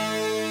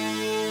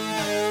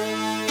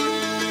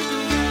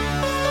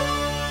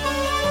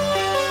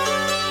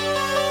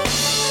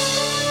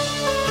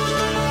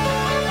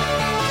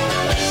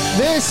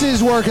This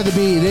is Work of the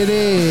Beat. It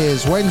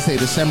is Wednesday,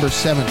 December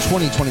 7th,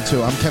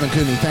 2022. I'm Kevin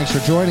Cooney. Thanks for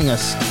joining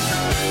us.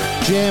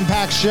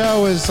 Jam-packed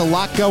show. Is a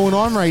lot going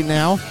on right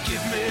now.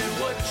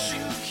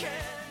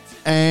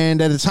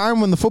 And at a time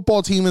when the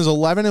football team is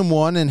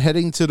 11-1 and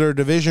heading to their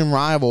division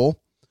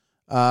rival,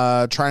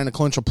 trying to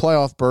clinch a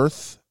playoff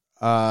berth,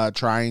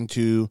 trying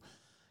to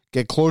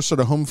get closer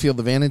to home field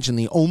advantage and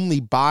the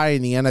only bye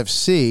in the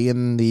NFC,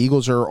 and the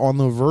Eagles are on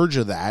the verge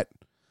of that.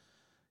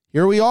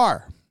 Here we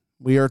are.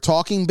 We are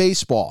talking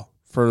baseball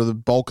for the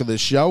bulk of this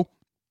show.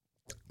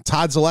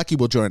 Todd Zolecki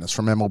will join us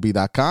from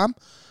MLB.com.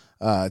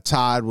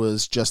 Todd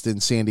was just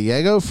in San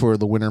Diego for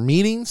the winter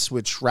meetings,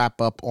 which wrap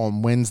up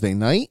on Wednesday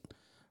night.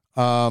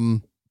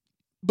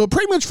 But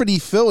pretty much for the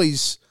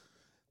Phillies,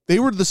 they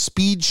were the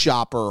speed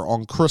shopper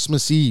on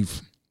Christmas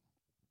Eve.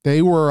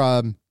 They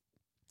were,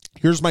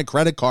 here's my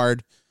credit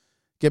card.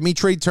 Get me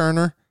Trey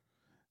Turner.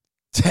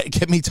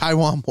 Get me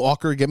Taijuan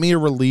Walker. Get me a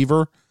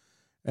reliever.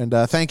 And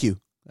thank you.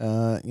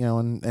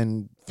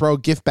 And throw a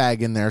gift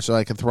bag in there so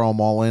I can throw them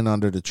all in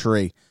under the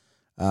tree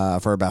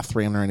for about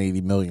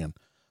 $380 million.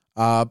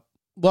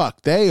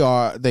 Look,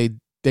 they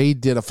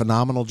did a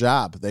phenomenal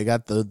job. They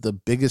got the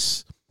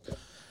biggest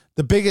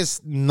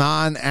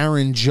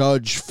non-Aaron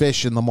Judge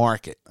fish in the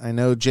market. I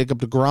know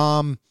Jacob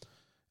deGrom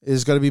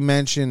is going to be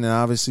mentioned, and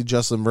obviously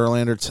Justin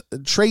Verlander.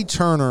 Trey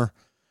Turner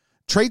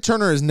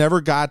has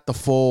never got the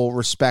full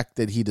respect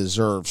that he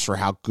deserves for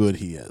how good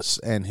he is,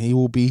 and he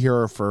will be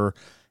here for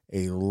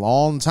a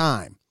long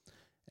time.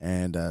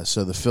 And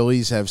so the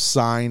Phillies have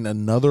signed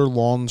another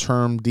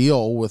long-term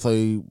deal with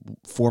a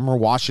former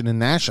Washington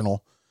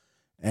National,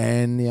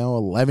 and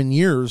 11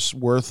 years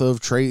worth of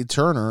Trey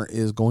Turner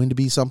is going to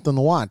be something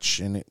to watch,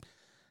 and it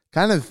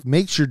kind of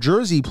makes your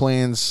jersey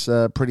plans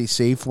pretty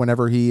safe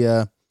whenever he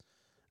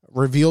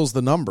reveals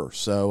the number.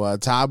 So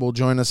Todd will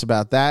join us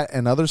about that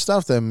and other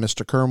stuff. Then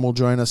Mr. Kern will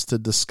join us to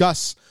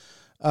discuss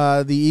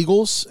the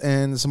Eagles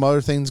and some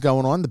other things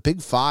going on. The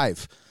Big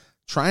Five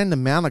trying to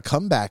mount a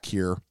comeback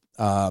here.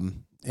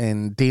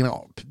 And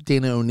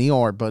Dana O'Neill,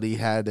 our buddy,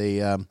 had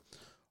a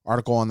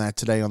article on that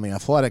today on The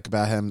Athletic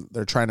about him.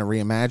 They're trying to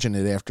reimagine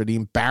it after the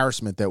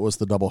embarrassment that was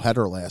the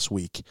doubleheader last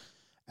week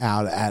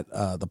out at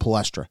the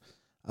Palestra.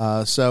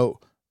 So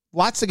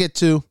lots to get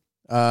to.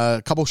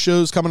 A couple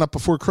shows coming up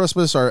before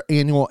Christmas, our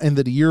annual end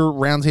of the year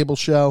roundtable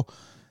show,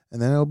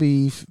 and then it'll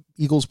be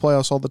Eagles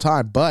playoffs all the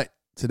time. But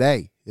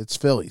today it's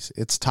Phillies.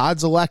 It's Todd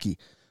Zolecki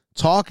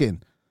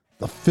talking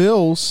the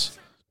Phils,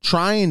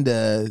 trying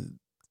to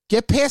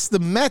get past the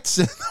Mets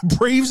and the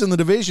Braves in the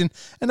division,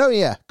 and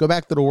go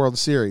back to the World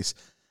Series.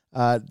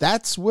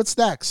 That's what's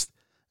next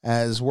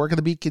as Work of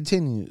the Beat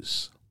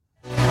continues.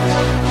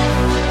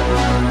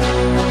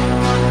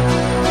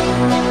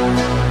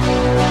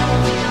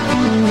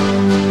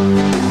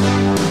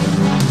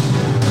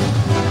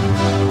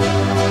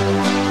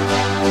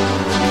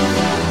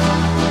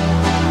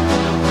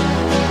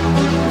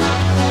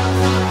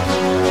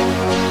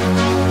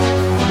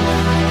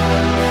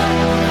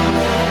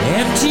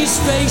 Empty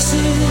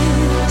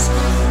spaces,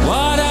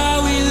 what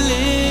are we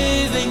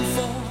living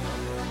for?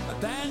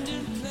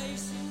 Abandoned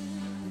places,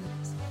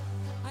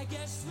 I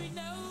guess we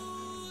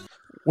know.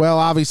 Well,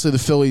 obviously the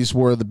Phillies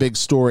were the big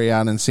story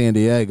out in San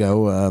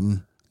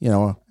Diego.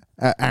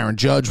 Aaron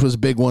Judge was a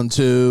big one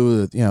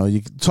too.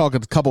 You can talk a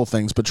couple of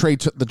things, but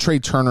the Trey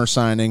Turner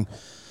signing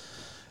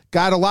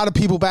got a lot of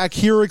people back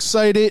here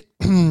excited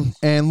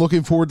and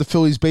looking forward to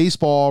Phillies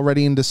baseball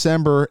already in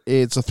December.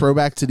 It's a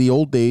throwback to the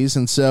old days,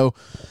 and so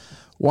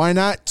why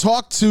not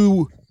talk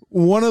to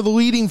one of the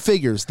leading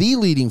figures,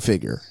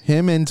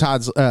 him and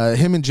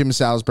Jim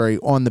Salisbury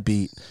on the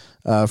beat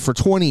for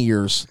 20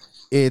 years.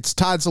 It's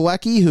Todd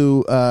Zolecki,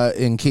 who,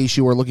 in case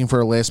you were looking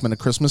for a last-minute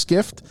Christmas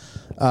gift,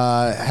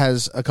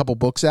 has a couple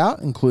books out,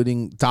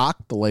 including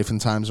Doc, The Life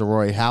and Times of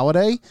Roy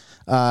Halladay.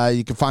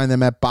 You can find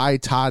them at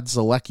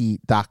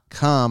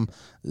buytoddzolecki.com.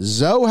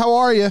 Zoe, how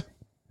are you?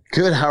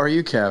 Good. How are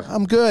you, Kev?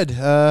 I'm good.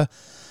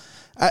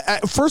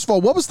 First of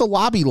all, what was the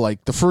lobby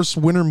like, the first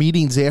winter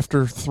meetings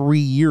after 3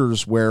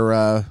 years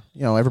where,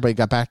 everybody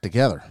got back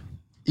together?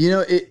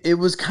 It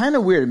was kind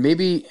of weird.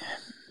 Maybe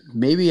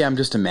I'm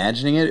just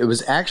imagining it. It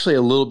was actually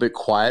a little bit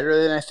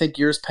quieter than I think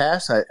years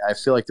past. I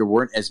feel like there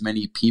weren't as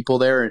many people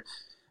there.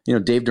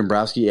 Dave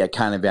Dombrowski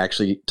kind of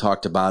actually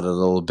talked about it a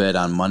little bit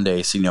on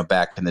Monday. So,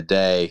 back in the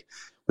day,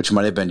 which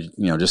might have been,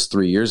 just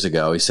 3 years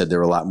ago, he said there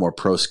were a lot more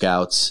pro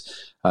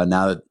scouts.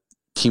 Now that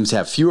teams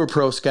have fewer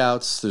pro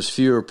scouts, there's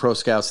fewer pro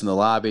scouts in the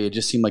lobby. It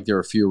just seemed like there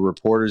were fewer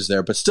reporters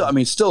there, but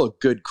still a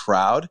good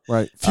crowd.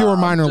 Right. Fewer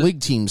minor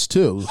league teams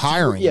too,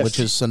 hiring, which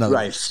is another.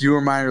 Right.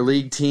 Fewer minor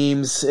league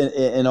teams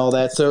and all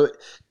that. So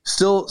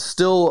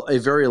still a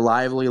very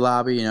lively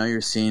lobby.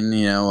 You're seeing,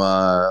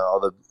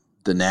 all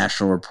the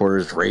national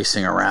reporters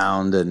racing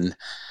around and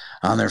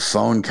on their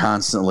phone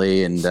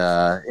constantly. And,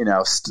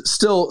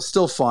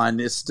 still fun.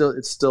 It's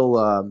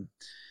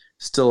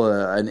still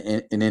an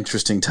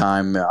interesting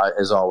time,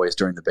 as always,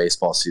 during the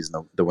baseball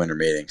season, the winter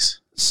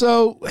meetings.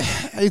 So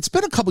it's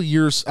been a couple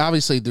years.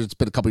 Obviously, there's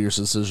been a couple years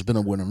since there's been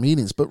a winter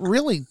meetings. But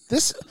really,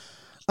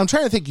 I'm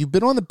trying to think. You've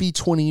been on the beat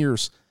 20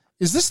 years.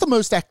 is this the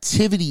most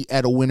activity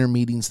at a winter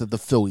meetings that the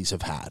Phillies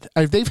have had?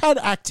 They've had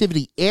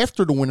activity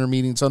after the winter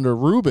meetings under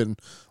Rubin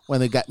when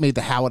they made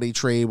the Halladay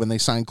trade, when they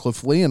signed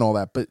Cliff Lee and all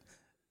that. But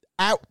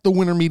at the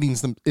winter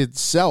meetings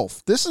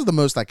itself, this is the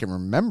most I can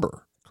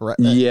remember. Correct?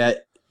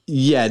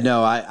 Yeah.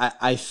 No,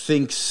 I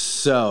think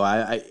so.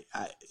 I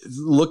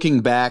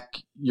looking back,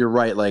 you're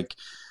right. Like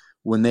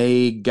when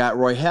they got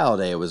Roy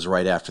Halladay, it was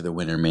right after the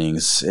winter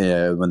meetings.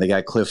 When they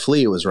got Cliff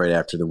Lee, it was right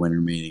after the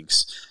winter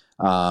meetings.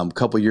 A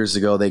couple years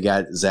ago, they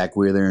got Zach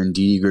Wheeler and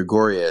Didi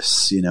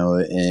Gregorius. The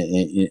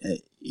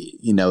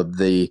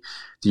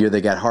year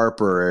they got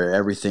Harper,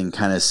 everything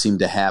kind of seemed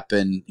to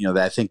happen.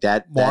 I think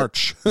that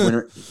March.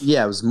 Winter,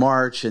 it was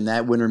March, and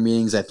that winter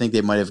meetings, I think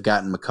they might have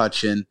gotten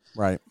McCutchen,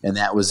 right, and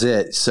that was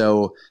it.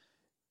 So,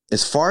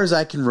 as far as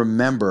I can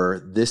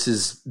remember, this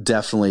is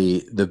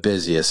definitely the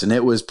busiest, and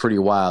it was pretty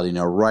wild.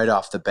 Right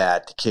off the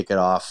bat to kick it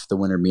off, the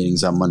winter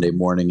meetings on Monday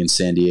morning in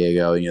San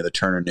Diego. The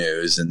Turner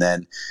News, and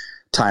then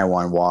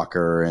Taijuan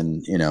Walker,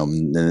 and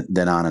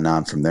then on and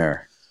on from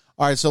there.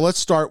 All right, so let's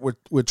start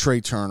with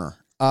Trey Turner.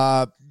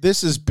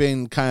 This has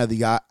been kind of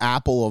the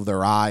apple of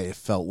their eye, it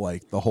felt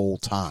like, the whole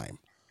time.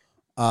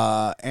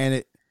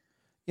 And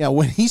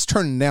when he's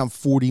turning down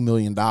 $40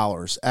 million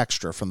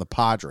extra from the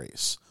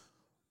Padres,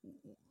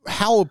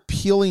 how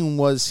appealing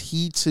was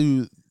he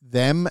to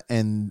them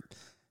and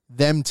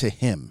them to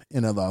him,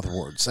 in other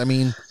words? I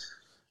mean,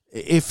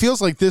 it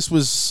feels like this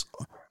was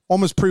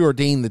almost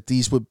preordained that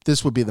this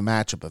would be the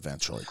matchup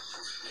eventually.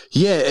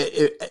 Yeah,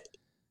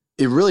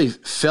 it really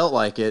felt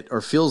like it,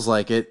 or feels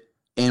like it.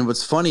 And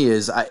what's funny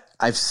is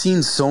I've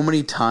seen so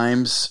many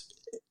times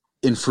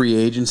in free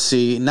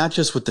agency, not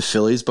just with the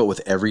Phillies, but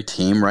with every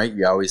team, right?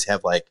 You always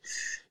have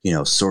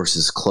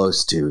sources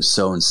close to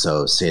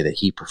so-and-so say that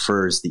he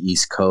prefers the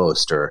East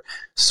Coast, or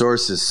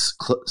sources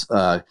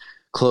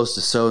close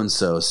to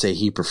so-and-so say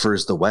he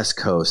prefers the West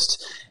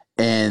Coast.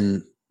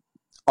 And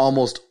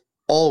almost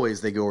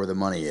always they go where the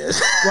money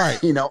is. Right.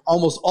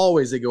 Almost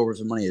always they go where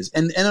the money is.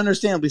 And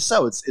understandably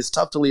so. It's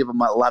tough to leave a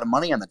lot of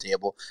money on the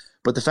table.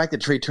 But the fact that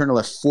Trey Turner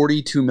left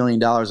 $42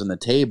 million on the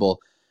table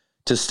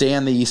to stay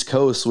on the East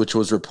Coast, which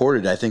was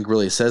reported, I think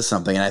really says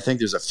something. And I think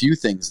there's a few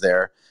things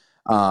there.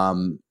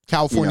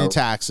 California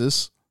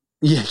taxes.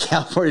 Yeah,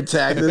 California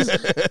taxes.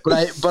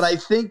 but I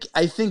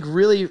think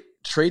really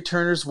Trey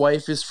Turner's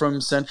wife is from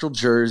Central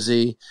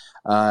Jersey.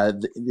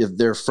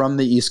 They're from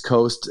the East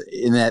Coast,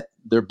 in that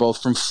they're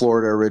both from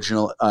Florida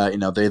original.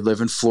 They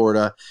live in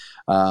Florida.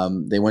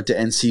 They went to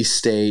NC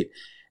State.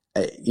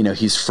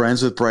 He's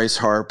friends with Bryce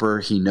Harper.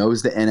 He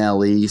knows the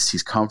NL East.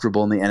 He's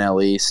comfortable in the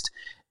NL East.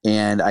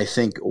 And I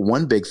think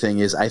one big thing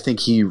is I think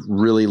he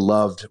really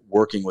loved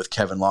working with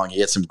Kevin Long. He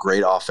had some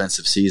great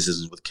offensive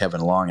seasons with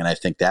Kevin Long, and I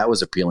think that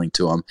was appealing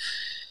to him.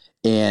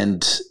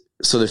 And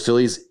so the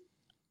Phillies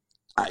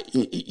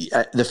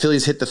hit the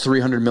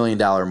 $300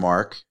 million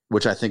mark,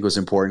 which I think was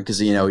important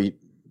because, a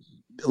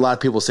lot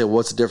of people say, well,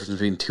 what's the difference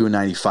between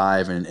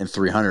 $295 and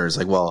 $300? It's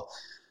like, well,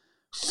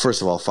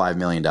 first of all, $5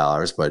 million,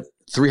 but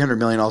 $300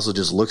 million also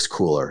just looks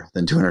cooler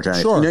than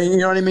 $290. Sure. You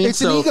know what I mean?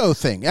 It's an ego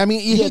thing. I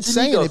mean, you hate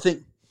saying it.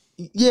 Thing.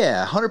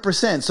 Yeah,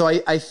 100%. So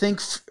I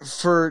think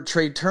for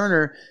Trey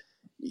Turner,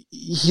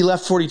 he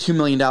left $42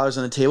 million on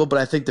the table, but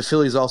I think the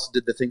Phillies also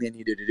did the thing they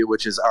needed to do,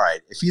 which is, all right,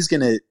 if he's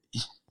going to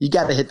 – you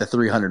got to hit the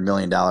 $300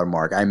 million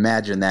mark. I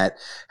imagine that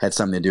had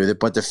something to do with it.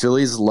 But the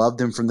Phillies loved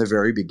him from the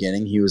very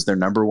beginning. He was their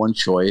number one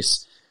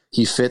choice.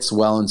 He fits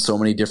well in so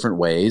many different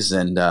ways.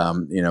 And,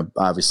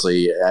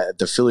 obviously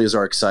the Phillies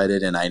are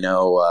excited, and I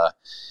know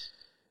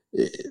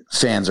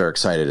fans are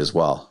excited as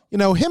well.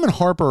 Him and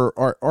Harper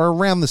are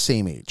around the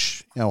same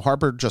age.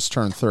 Harper just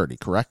turned 30,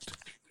 correct?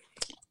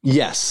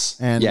 Yes.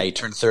 And he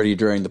turned 30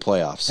 during the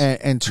playoffs.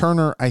 And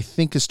Turner, I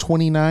think, is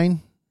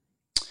 29.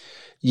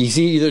 He's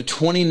either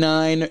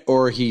 29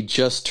 or he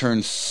just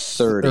turned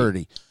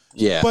 30.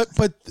 Yeah.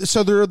 But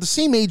so they're the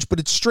same age, but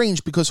it's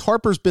strange because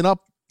Harper's been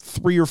up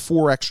 3 or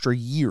 4 extra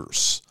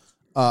years.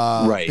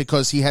 Right.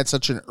 Because he had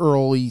such an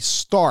early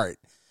start.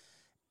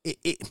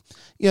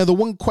 The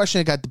one question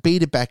that got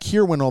debated back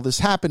here when all this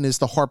happened is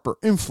the Harper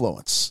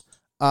influence.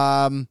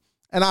 And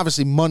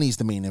obviously money's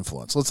the main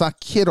influence. Let's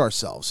not kid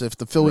ourselves. If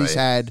the Phillies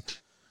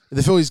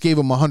gave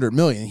him $100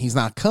 million, he's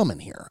not coming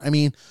here. I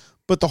mean,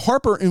 but the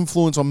Harper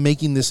influence on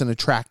making this an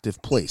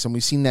attractive place, and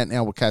we've seen that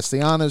now with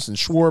Castellanos and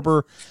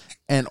Schwarber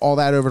and all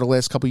that over the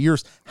last couple of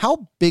years.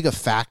 How big a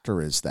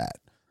factor is that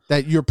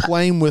you're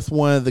playing with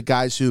one of the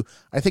guys who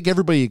I think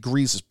everybody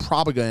agrees is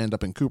probably going to end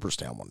up in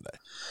Cooperstown one day?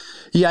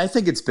 Yeah, I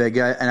think it's big,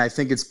 and I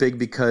think it's big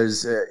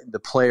because the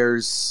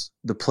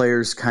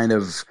players kind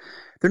of,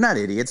 they're not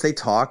idiots. They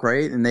talk,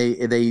 right? And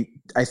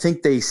I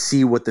think they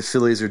see what the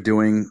Phillies are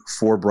doing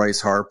for Bryce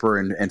Harper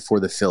and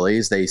for the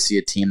Phillies. They see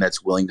a team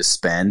that's willing to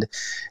spend.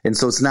 And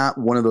so it's not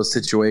one of those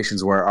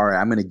situations where, all right,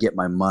 I'm going to get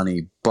my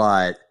money,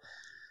 but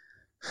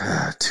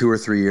 2 or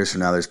 3 years from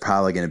now, there's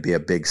probably going to be a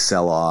big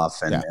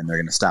sell-off and they're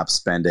going to stop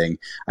spending.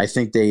 I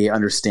think they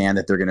understand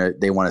that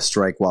they want to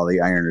strike while the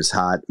iron is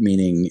hot,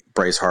 meaning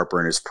Bryce Harper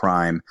in his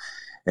prime.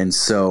 And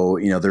so,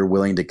 they're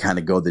willing to kind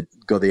of go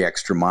the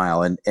extra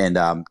mile. And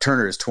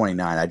Turner is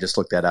 29. I just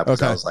looked that up.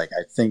 Okay. I was like,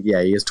 I think, he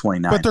is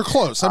 29. But they're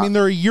close. I mean,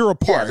 they're a year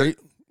apart.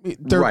 Yeah,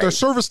 their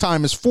service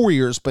time is 4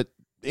 years, but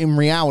in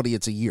reality,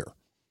 it's a year.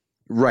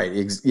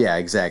 Right. Yeah,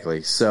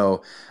 exactly.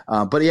 So,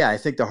 but yeah, I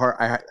think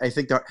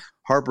the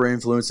Harper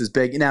influence is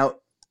big. Now,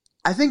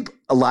 I think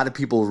a lot of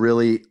people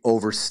really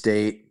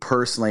overstate.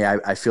 Personally,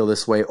 I feel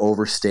this way.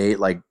 Overstate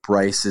like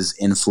Bryce's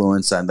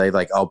influence on. They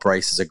like, oh,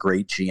 Bryce is a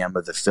great GM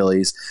of the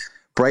Phillies.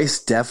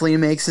 Bryce definitely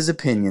makes his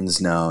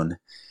opinions known,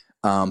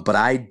 but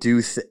I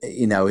do,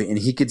 and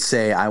he could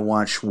say, I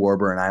want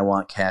Schwarber and I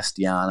want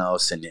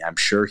Castellanos, and I'm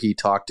sure he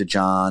talked to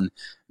John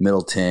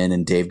Middleton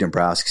and Dave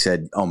Dombrowski.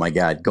 Said, oh my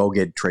God, go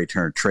get Trey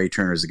Turner. Trey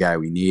Turner is the guy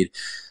we need.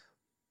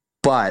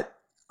 But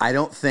I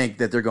don't think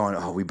that they're going,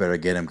 oh, we better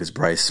get him because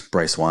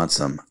Bryce wants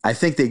him. I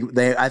think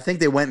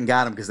they went and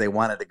got him because they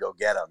wanted to go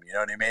get him. You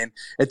know what I mean?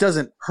 It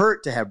doesn't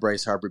hurt to have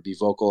Bryce Harper be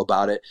vocal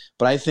about it,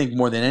 but I think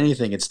more than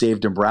anything, it's Dave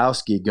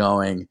Dombrowski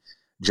going,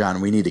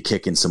 John, we need to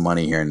kick in some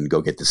money here and go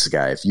get this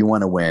guy. If you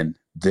want to win,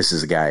 this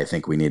is a guy I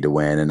think we need to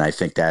win, and I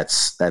think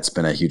that's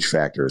been a huge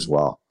factor as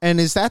well. And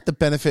is that the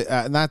benefit?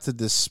 Not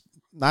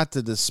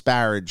to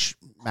disparage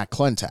Matt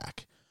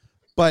Klentak,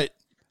 but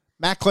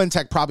Matt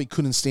Klentak probably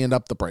couldn't stand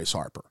up to Bryce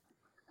Harper.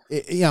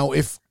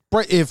 If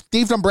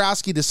Dave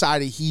Dombrowski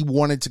decided he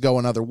wanted to go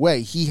another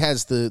way, he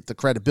has the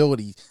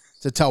credibility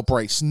to tell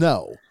Bryce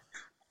no.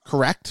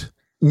 Correct?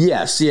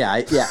 Yes,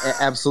 yeah,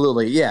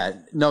 absolutely, yeah,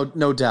 no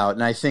doubt,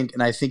 and I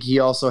think he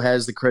also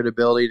has the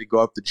credibility to go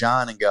up to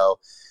John and go,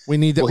 we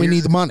need that. We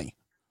need the money.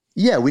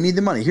 Yeah, we need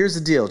the money. Here's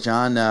the deal,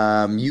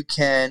 John. You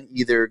can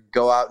either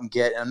go out and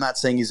get. And I'm not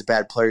saying he's a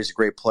bad player; he's a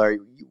great player.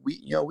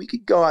 We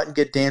could go out and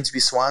get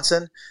Dansby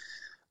Swanson,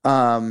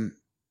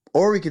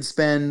 or we could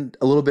spend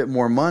a little bit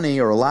more money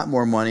or a lot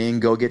more money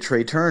and go get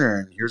Trey Turner.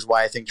 And here's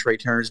why I think Trey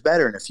Turner is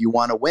better. And if you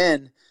want to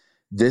win,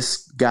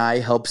 this guy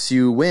helps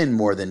you win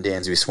more than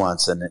Dansby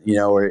Swanson,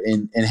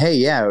 and hey,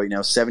 yeah,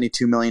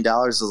 $72 million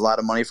is a lot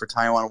of money for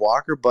Taijuan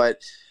Walker,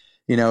 but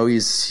we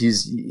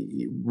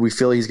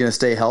feel he's going to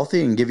stay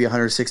healthy and give you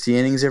 160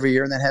 innings every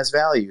year, and that has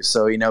value.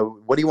 So,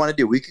 what do you want to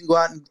do? We can go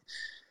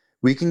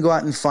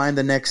out and find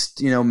the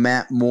next,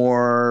 Matt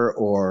Moore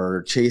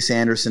or Chase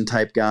Anderson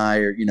type guy,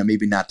 or,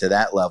 maybe not to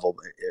that level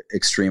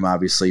extreme,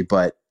 obviously,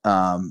 but,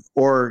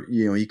 or,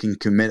 you can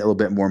commit a little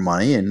bit more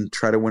money and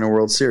try to win a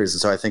World Series.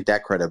 And so I think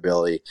that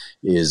credibility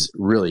is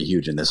really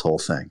huge in this whole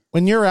thing.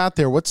 When you're out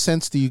there, what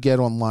sense do you get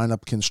on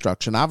lineup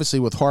construction? Obviously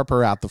with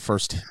Harper out the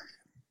first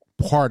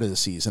part of the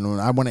season, and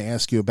I want to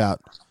ask you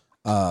about,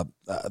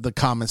 the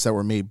comments that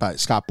were made by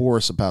Scott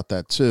Boras about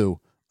that too.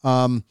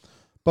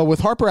 But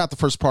with Harper out the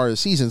first part of the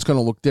season, it's going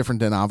to look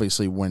different than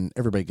obviously when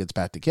everybody gets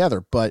back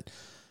together. But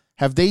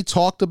have they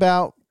talked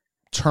about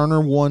Turner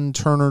 1,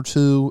 Turner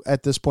 2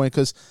 at this point?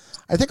 Because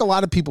I think a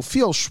lot of people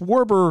feel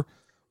Schwarber,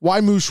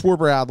 why move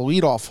Schwarber out of the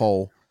leadoff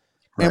hole?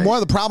 Right. And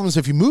one of the problems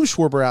if you move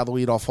Schwarber out of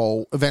the leadoff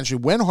hole,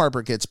 eventually when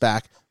Harper gets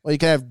back, well, you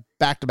can have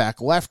back-to-back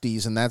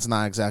lefties, and that's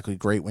not exactly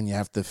great when you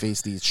have to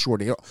face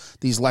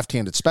these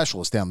left-handed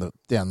specialists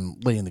down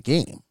late in the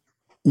game.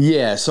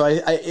 Yeah, so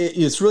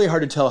it's really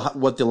hard to tell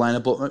what the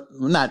lineup.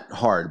 Not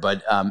hard,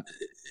 but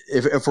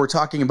if we're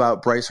talking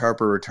about Bryce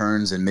Harper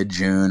returns in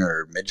mid-June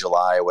or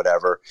mid-July or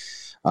whatever,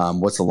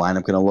 what's the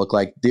lineup going to look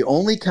like? The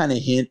only kind of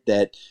hint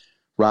that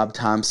Rob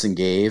Thompson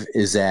gave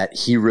is that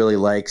he really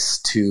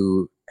likes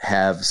to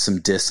have some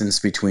distance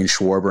between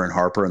Schwarber and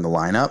Harper in the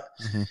lineup,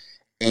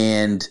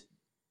 and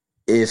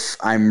if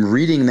I'm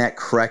reading that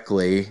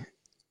correctly,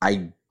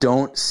 I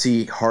don't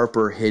see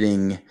Harper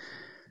hitting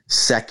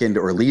second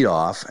or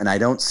leadoff, and I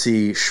don't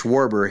see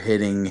Schwarber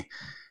hitting,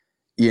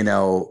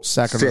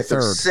 second fifth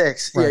or third. Or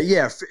sixth.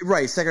 Right.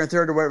 Right, second or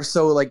third or whatever.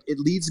 So, it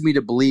leads me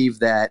to believe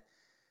that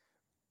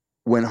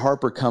when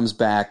Harper comes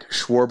back,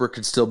 Schwarber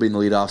could still be in the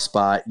leadoff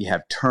spot. You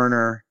have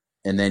Turner,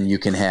 and then you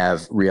can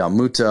have Real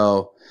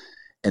Muto,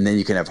 and then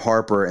you can have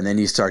Harper, and then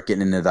you start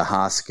getting into the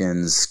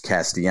Hoskins,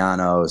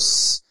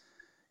 Castellanos,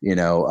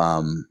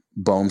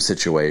 Bohm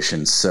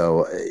situation.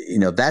 So,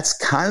 that's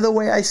kind of the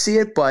way I see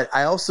it, but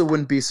I also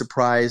wouldn't be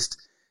surprised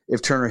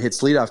if Turner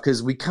hits leadoff,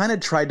 because we kind of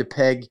tried to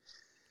peg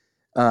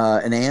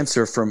an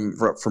answer from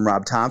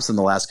Rob Thompson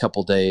the last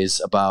couple of days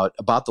about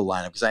the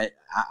lineup, because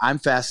I'm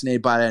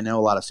fascinated by it. I know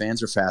a lot of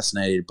fans are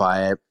fascinated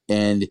by it,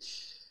 and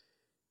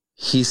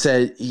he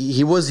said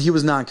he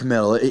was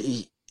non-committal.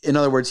 In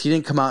other words, he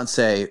didn't come out and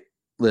say,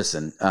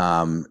 listen,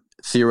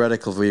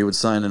 theoretically, if we would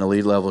sign an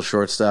elite level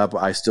shortstop,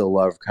 I still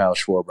love Kyle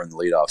Schwarber in the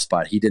leadoff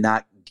spot. He did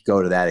not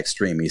go to that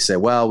extreme. He said,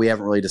 well, we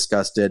haven't really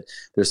discussed it.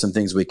 There's some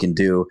things we can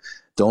do.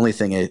 The only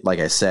thing, like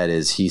I said,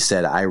 is he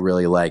said, I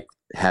really like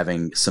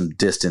having some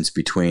distance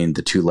between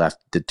the two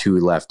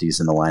lefties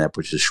in the lineup,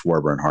 which is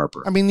Schwarber and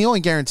Harper. I mean, the only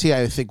guarantee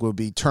I think would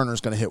be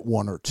Turner's going to hit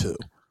 1 or 2.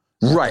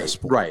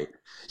 Right.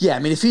 Yeah. I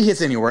mean, if he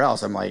hits anywhere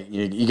else, I'm like,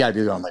 you got to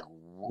be going like,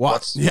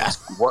 what's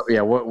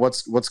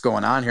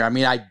going on here? I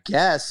mean, I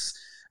guess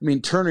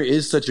Turner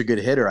is such a good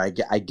hitter.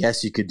 I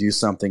guess you could do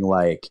something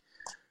like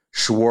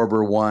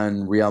Schwarber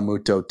 1, Real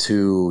Muto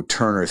 2,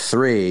 Turner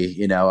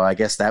 3, I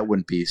guess that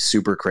wouldn't be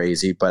super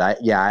crazy. But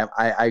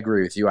I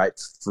agree with you.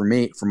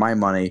 For my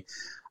money,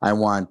 I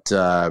want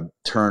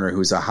Turner,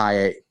 who's a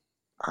high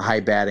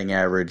batting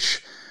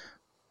average,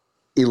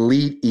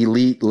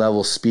 elite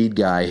level speed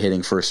guy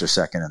hitting first or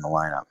second in the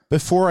lineup.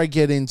 Before I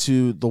get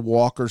into the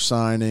Walker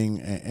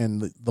signing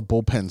and the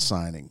bullpen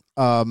signing,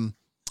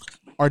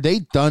 are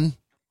they done?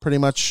 Pretty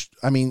much.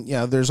 I mean,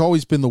 there's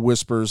always been the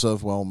whispers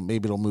of, well,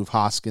 maybe it'll move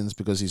Hoskins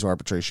because he's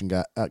arbitration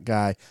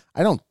guy.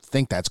 I don't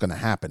think that's going to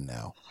happen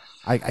now.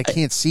 I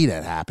can't see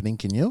that happening.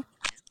 Can you?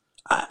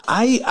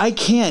 I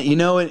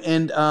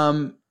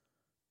can't,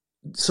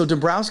 so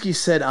Dombrowski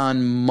said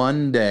on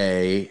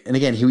Monday, and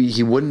again,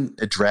 he wouldn't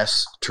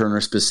address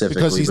Turner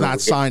specifically. Because he's not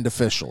signed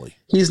officially.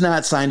 He's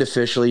not signed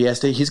officially.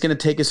 Yes, he's going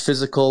to take his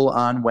physical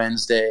on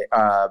Wednesday.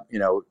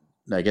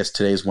 I guess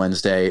today's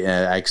Wednesday.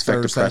 I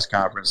expect Thursday. the press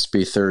conference to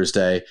be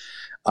Thursday,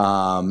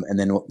 and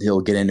then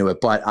he'll get into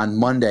it. But on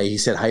Monday, he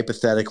said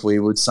hypothetically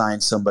we would sign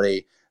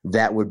somebody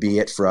that would be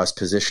it for us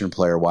position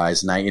player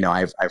wise. And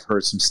I've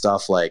heard some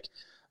stuff like,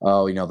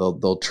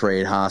 they'll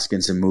trade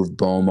Hoskins and move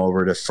Bohm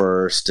over to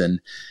first, and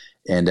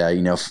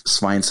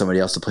find somebody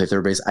else to play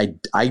third base.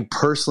 I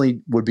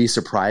personally would be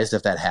surprised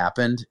if that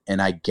happened, and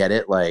I get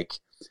it. Like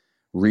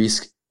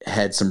Reese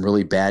had some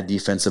really bad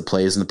defensive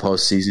plays in the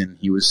postseason.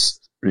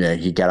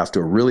 He got off to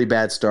a really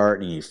bad start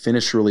and he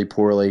finished really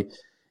poorly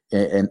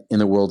in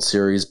the World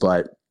Series,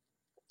 but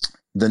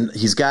then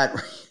he's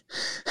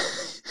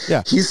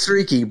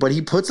streaky, but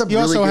he puts up You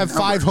really also good have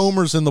 5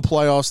 homers in the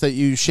playoffs that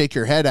you shake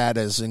your head at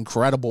as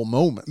incredible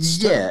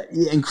moments. Yeah,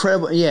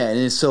 incredible. Yeah,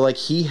 and so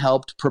he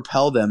helped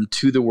propel them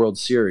to the World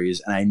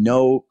Series, and I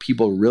know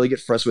people really get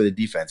frustrated with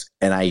the defense,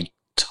 and I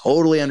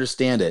totally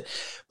understand it,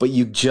 but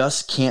you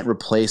just can't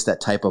replace that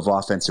type of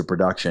offensive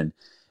production.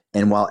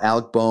 And while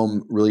Alec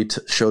Bohm really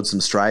showed some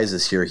strides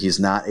this year, he's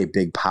not a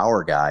big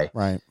power guy.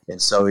 Right.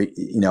 And so, are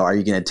you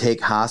going to take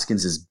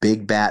Hoskins'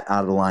 big bat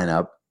out of the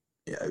lineup,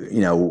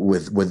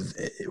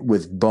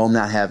 with Bohm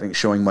not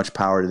showing much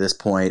power to this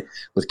point,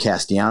 with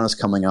Castellanos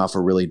coming off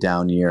a really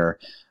down year,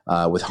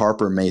 with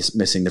Harper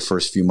missing the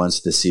first few months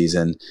of the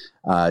season?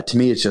 To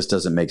me, it just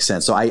doesn't make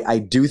sense. So I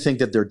do think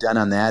that they're done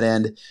on that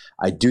end.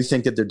 I do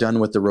think that they're done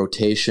with the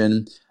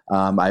rotation.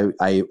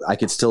 I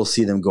could still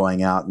see them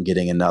going out and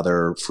getting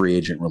another free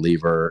agent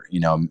reliever,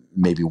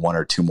 maybe 1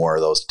 or 2 more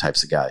of those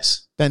types of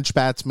guys. Bench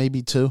bats,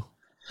 maybe 2.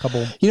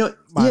 Couple.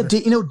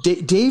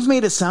 Dave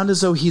made it sound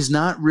as though he's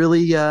not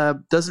really,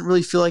 doesn't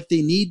really feel like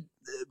they need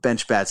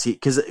bench bats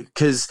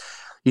because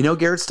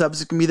Garrett Stubbs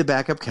is going to be the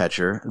backup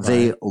catcher. Right.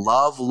 They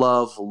love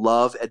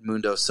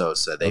Edmundo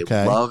Sosa.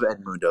 Love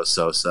Edmundo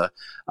Sosa.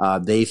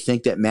 They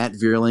think that Matt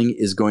Vierling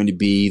is going to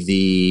be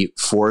the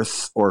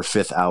 4th or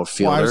 5th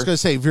outfielder. Well, I was going to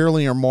say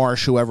Vierling or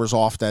Marsh, whoever's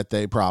off that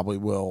day, probably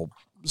will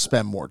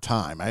spend more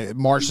time.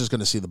 Marsh is going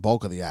to see the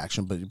bulk of the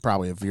action, but you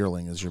probably have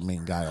Vierling as your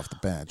main guy off the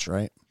bench,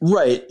 right?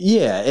 Right.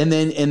 Yeah. And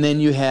then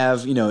you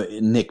have,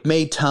 Nick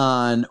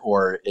Maton,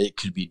 or it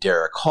could be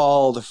Derek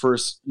Hall the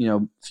first,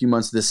 few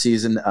months of the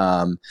season.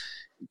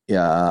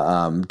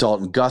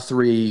 Dalton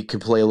Guthrie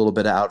could play a little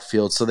bit of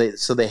outfield. So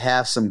they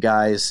have some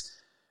guys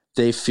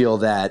they feel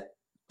that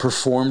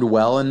performed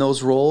well in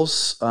those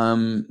roles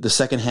the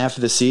second half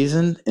of the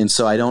season. And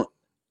so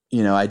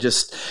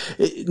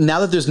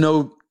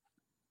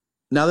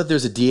now that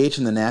there's a DH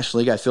in the National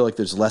League, I feel like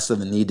there's less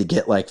of a need to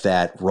get like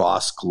that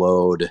Ross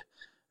Glode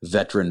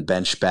veteran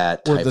bench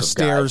bat type of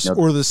guy.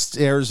 Or the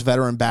Stairs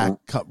veteran bat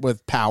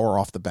with power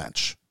off the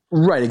bench.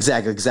 Right,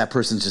 exactly, because that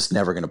person's just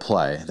never going to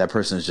play. That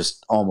person is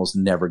just almost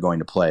never going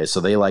to play. So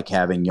they like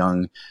having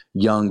young,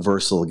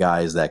 versatile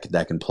guys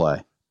that can play.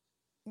 I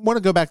want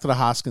to go back to the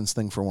Hoskins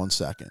thing for 1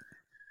 second.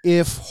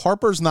 If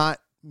Harper's not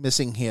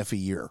missing half a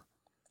year,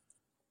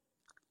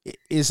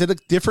 is it a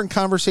different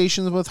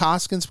conversation with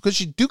Hoskins? Because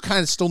you do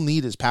kind of still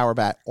need his power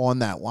bat on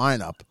that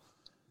lineup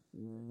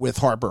with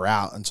Harper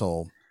out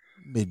until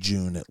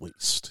mid-June at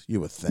least, you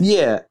would think.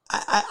 Yeah,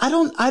 I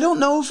don't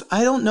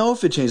know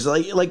if it changes.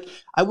 Like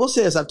I will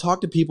say, as I've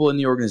talked to people in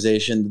the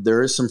organization,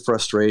 there is some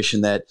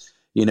frustration that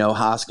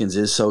Hoskins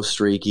is so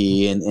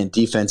streaky and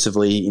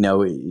defensively,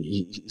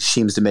 he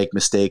seems to make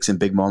mistakes in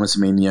big moments. I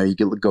mean, you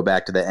could go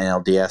back to the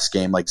NLDS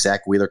game, like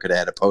Zach Wheeler could have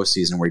had a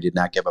postseason where he did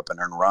not give up an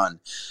earned run.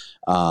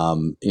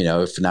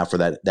 If not for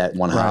that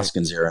one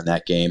Hoskins error in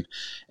that game,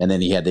 and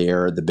then he had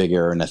the big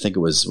error, and I think it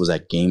was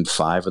that Game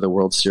 5 of the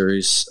World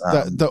Series,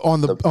 on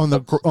the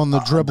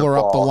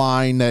dribbler up the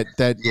line that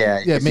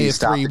made it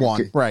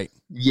 3-1, right?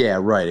 Yeah,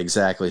 right,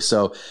 exactly.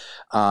 So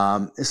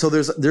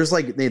there's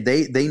like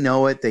they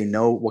know it, they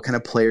know what kind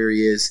of player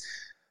he is,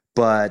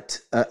 but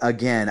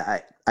again,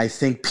 I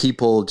think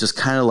people just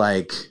kind of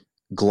like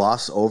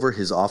gloss over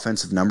his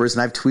offensive numbers,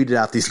 and I've tweeted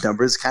out these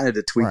numbers kind of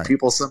to tweak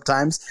people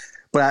sometimes.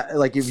 But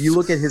if you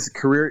look at his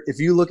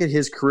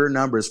career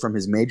numbers from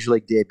his major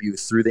league debut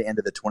through the end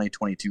of the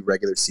 2022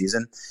 regular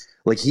season,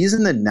 like he's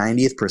in the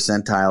 90th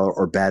percentile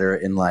or better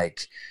in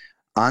like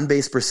on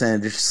base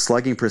percentage,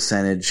 slugging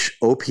percentage,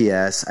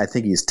 OPS. I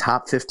think he's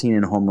top 15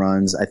 in home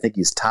runs. I think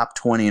he's top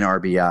 20 in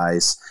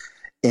RBIs.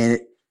 And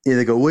And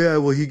they go, well, yeah,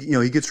 well,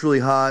 he gets really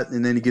hot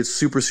and then he gets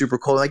super, super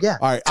cold. Like, yeah.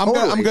 All right, totally.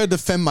 I'm going to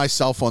defend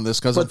myself on this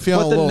because I'm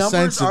feeling a little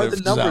sensitive. But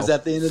the numbers are the numbers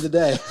at the end of the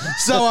day.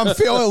 So I'm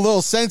feeling a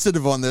little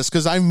sensitive on this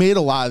because I made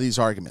a lot of these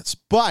arguments.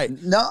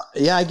 But no,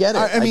 yeah, I get it.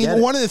 I mean,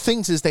 one of the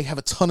things is they have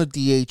a ton of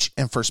DH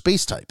and first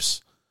base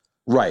types.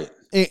 Right.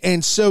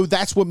 And so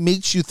that's what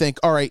makes you think,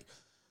 all right,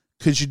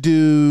 could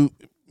you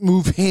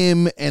move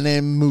him and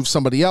then move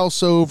somebody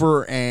else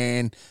over,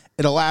 and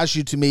it allows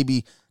you to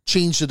maybe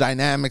change the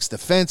dynamics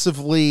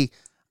defensively.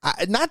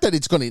 Not that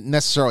it's going to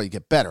necessarily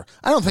get better.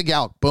 I don't think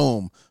Alec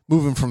Boehm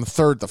moving from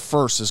third to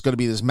first is going to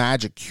be this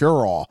magic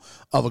cure-all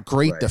of a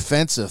great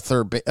defensive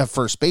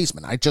first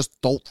baseman. I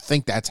just don't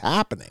think that's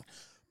happening.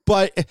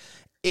 But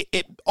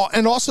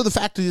and also the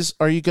fact is,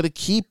 are you going to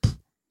keep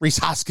Rhys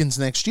Hoskins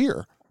next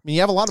year? I mean,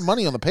 you have a lot of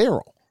money on the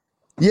payroll.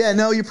 Yeah,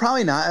 no, you're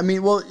probably not. I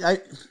mean, well,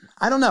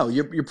 I don't know.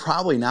 You're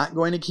probably not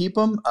going to keep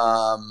him.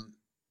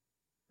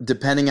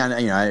 Depending on,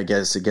 I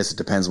guess it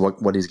depends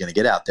what he's going to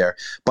get out there.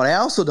 But I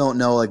also don't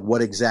know like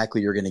what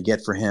exactly you're going to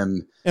get for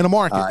him in a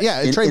market.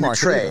 A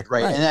trade,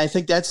 right? And I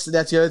think that's the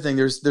other thing.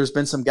 There's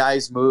been some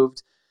guys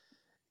moved.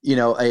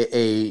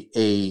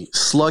 A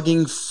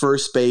slugging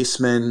first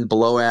baseman,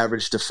 below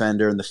average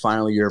defender in the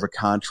final year of a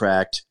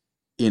contract.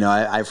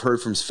 I've heard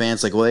from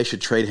fans like, well, they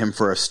should trade him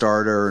for a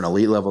starter, an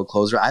elite level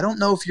closer. I don't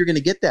know if you're going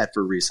to get that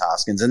for Rhys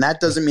Hoskins, and that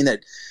doesn't mean that.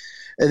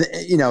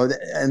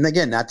 And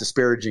again, not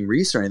disparaging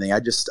Rhys or anything. I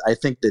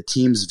think the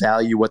teams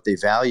value what they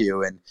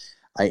value, and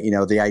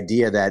the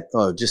idea that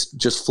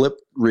just flip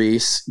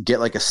Rhys, get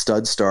like a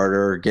stud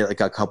starter, get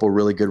like a couple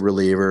really good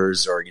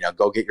relievers, or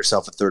go get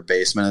yourself a third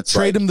baseman. It's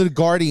trade him to the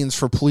Guardians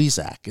for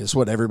Plesac is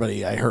what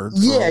everybody I heard.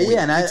 Yeah,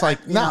 and it's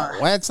that's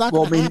not.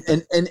 Well,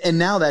 and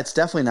now that's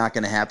definitely not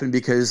going to happen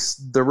because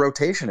the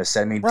rotation has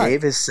said. I mean,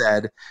 Dave has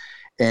said,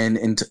 and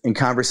in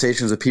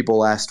conversations with people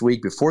last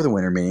week before the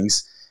winter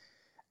meetings.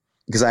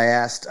 Because I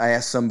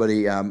asked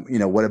somebody,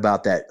 what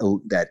about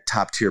that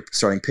top tier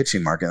starting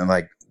pitching market? And I'm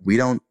like, we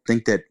don't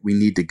think that we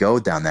need to go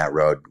down that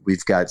road.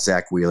 We've got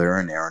Zach Wheeler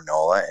and Aaron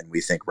Nola, and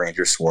we think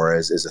Ranger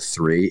Suarez is a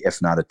 3,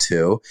 if not a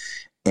 2.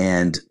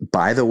 And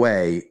by the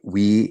way,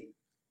 we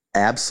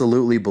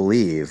absolutely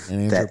believe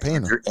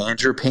that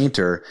Andrew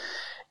Painter,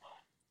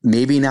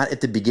 maybe not at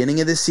the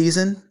beginning of the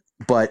season,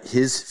 but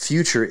his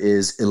future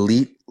is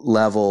elite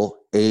level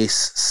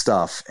ace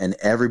stuff. And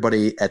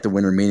everybody at the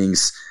winter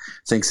meetings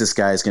thinks this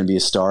guy is going to be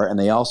a star, and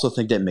they also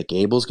think that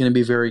McAbel is going to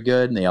be very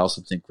good, and they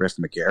also think Griff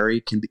McGarry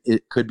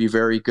could be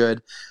very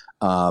good.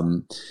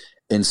 And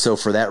so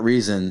for that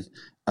reason,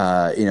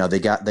 they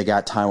got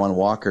Taijuan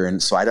Walker,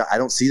 and so I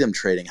don't see them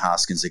trading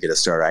Hoskins to get a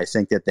starter. I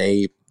think that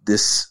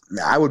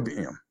I would be,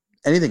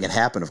 anything can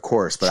happen, of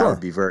course, but I would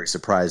be very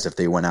surprised if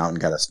they went out and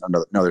got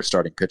another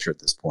starting pitcher at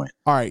this point.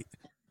 All right.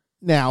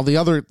 Now the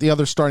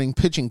other starting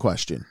pitching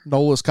question: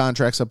 Nola's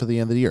contract's up at the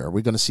end of the year. Are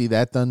we going to see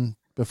that done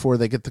before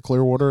they get to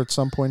Clearwater at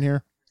some point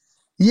here?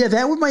 Yeah,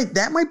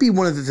 that might be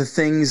one of the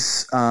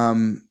things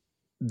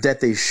that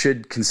they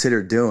should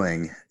consider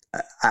doing.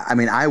 I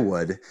mean, I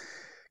would,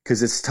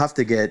 because it's tough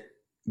to get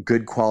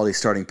good quality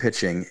starting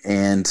pitching.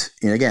 And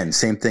again,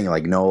 same thing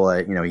like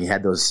Nola. He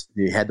had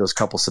those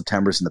couple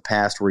Septembers in the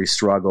past where he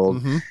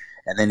struggled, and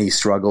then he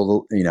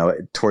struggled.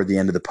 Toward the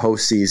end of the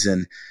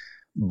postseason.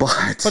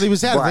 But he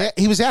was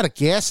out of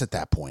gas at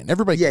that point.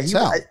 Everybody can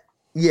tell.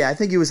 I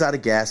think he was out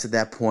of gas at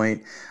that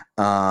point.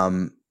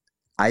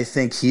 I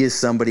think he is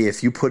somebody,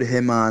 if you put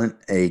him on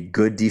a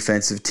good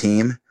defensive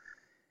team,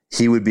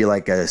 he would be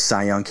like a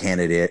Cy Young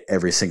candidate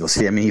every single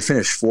season. I mean, he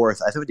finished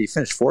 4th. I think he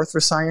finished 4th for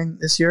Cy Young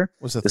this year.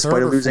 Was it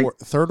third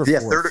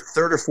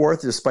or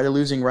fourth, despite a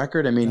losing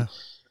record. I mean,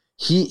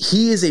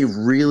 he is a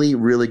really,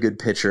 really good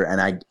pitcher. And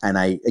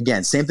I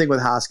again, same thing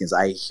with Hoskins.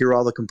 I hear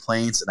all the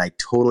complaints and I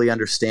totally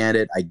understand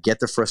it. I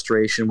get the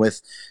frustration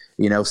with,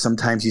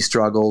 sometimes he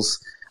struggles.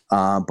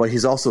 But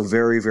he's also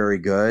very, very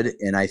good,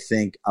 and I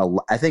think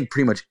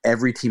pretty much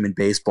every team in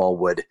baseball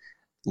would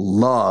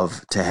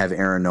love to have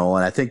Aaron Nola.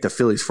 And I think the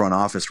Phillies front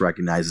office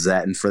recognizes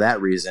that, and for that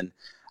reason,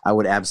 I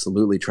would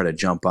absolutely try to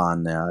jump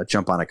on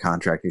a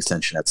contract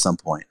extension at some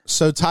point.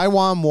 So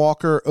Taijuan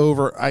Walker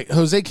over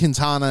Jose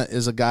Quintana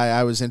is a guy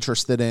I was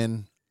interested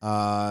in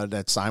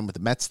that signed with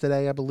the Mets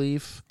today, I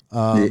believe.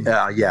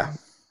 Yeah.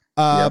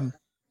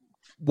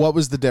 What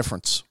was the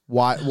difference?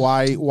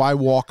 Why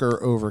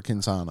Walker over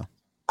Quintana?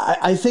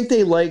 I think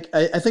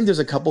I think there's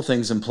a couple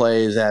things in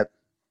play is that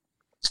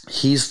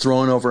he's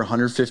thrown over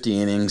 150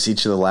 innings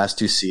each of the last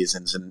 2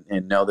 seasons.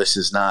 And no, this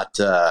is not,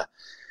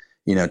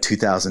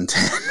 2010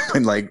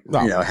 when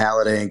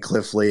Halladay and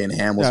Cliffley and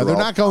Hamels. Yeah, they're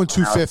not going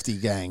 250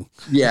 gang.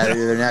 Yeah.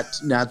 They're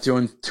not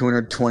doing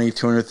 220,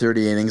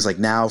 230 innings. Like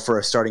now for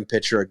a starting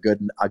pitcher, a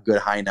good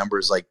high number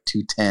is like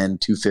 210,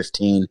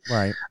 215.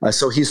 Right.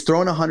 So he's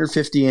thrown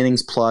 150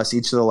 innings plus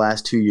each of the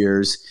last 2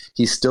 years.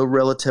 He's still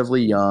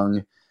relatively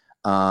young.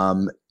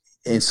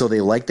 And so they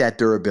like that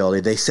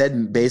durability. They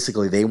said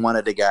basically they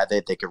wanted a guy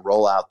that they could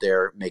roll out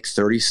there, make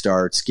 30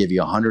 starts, give you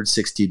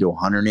 160 to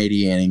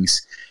 180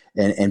 innings,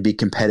 and be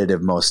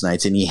competitive most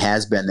nights. And he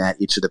has been that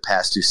each of the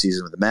past 2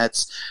 seasons with the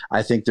Mets.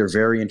 I think they're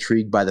very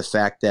intrigued by the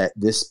fact that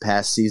this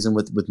past season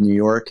with New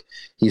York,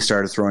 he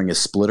started throwing his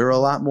splitter a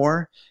lot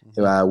more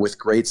with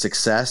great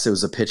success. It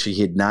was a pitch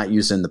he had not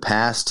used in the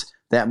past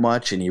that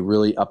much, and he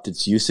really upped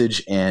its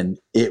usage, and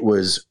it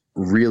was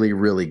really,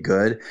 really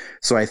good.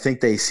 So I think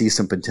they see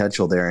some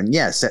potential there. And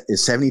yes,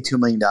 is $72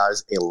 million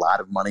a lot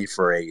of money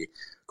for a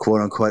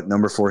quote unquote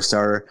number 4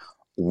 starter?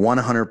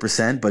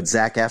 100%. But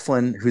Zach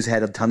Eflin, who's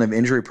had a ton of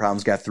injury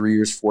problems, got 3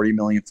 years, $40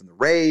 million from the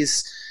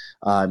Rays.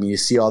 You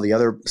see all the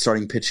other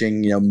starting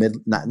pitching,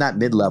 not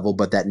mid-level,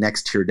 but that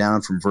next tier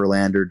down from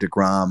Verlander,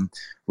 DeGrom,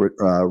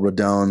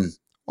 Rodon.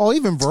 Well,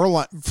 even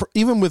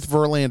with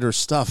Verlander's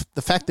stuff,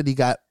 the fact that he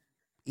got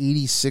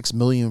 $86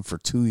 million for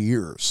 2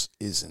 years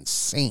is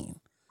insane.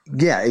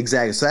 Yeah,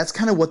 exactly. So that's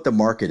kind of what the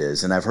market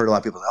is. And I've heard a lot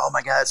of people say, oh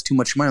my God, it's too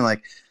much money.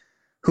 Like,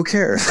 who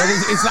cares?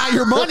 It's not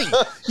your money.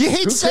 You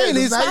hate saying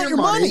it's not your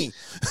money.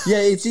 Yeah,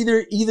 it's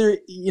either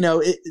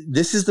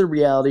this is the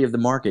reality of the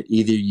market.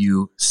 Either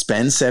you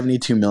spend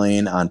 $72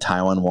 million on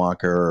Taijuan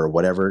Walker or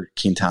whatever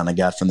Quintana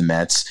got from the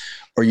Mets,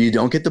 or you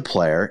don't get the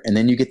player, and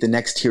then you get the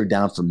next tier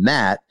down from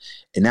that,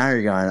 and now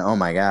you're going, oh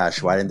my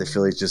gosh, why didn't the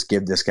Phillies just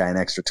give this guy an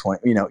extra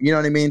 20? You know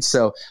what I mean?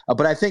 So,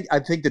 but I think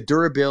the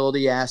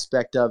durability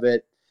aspect of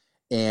it,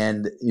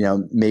 and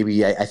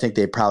maybe I think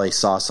they probably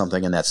saw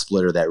something in that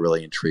splitter that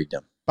really intrigued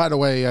them. By the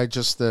way, I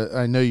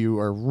know you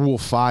are Rule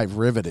 5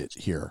 riveted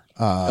here.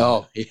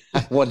 Noah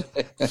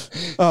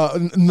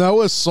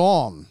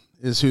Psalm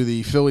is who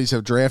the Phillies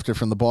have drafted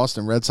from the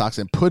Boston Red Sox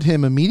and put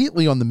him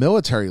immediately on the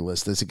military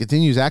list as he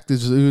continues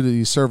active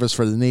duty service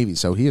for the Navy.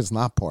 So he is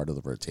not part of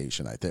the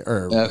rotation, I think,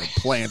 or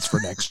plans for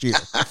next year.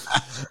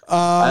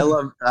 I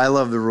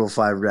love the Rule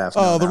 5 draft.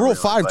 The Rule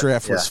 5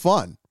 draft was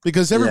fun.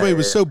 Because everybody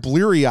was so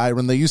bleary-eyed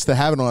when they used to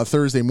have it on a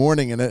Thursday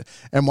morning,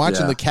 and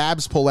watching the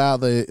Cabs pull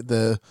out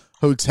the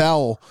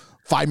hotel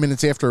 5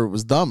 minutes after it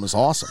was done was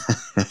awesome.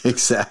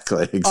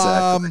 Exactly.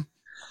 All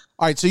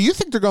right, so you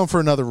think they're going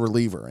for another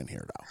reliever in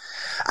here, though?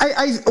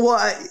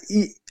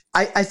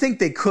 I think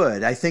they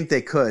could. I think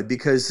they could,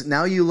 because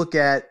now you look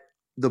at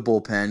the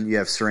bullpen. You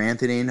have Sir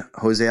Anthony,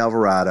 Jose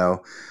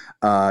Alvarado.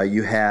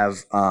 You have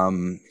now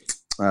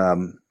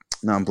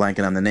I'm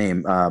blanking on the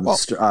name.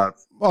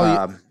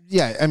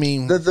 Yeah, I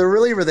mean the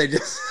reliever they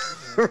just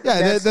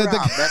Metz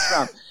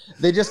Strom.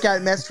 They just got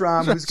Metz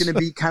Strom, who's going to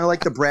be kind of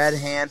like the Brad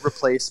Hand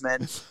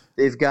replacement.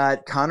 They've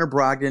got Connor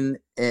Brogdon,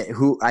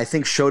 who I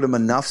think showed him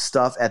enough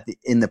stuff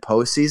in the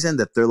postseason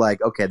that they're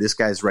like, okay, this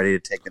guy's ready to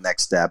take the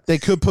next step. They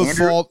could put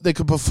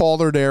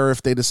Falder there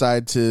if they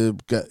decide to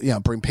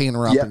bring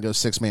Painter up and go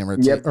 6-man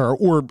rotation,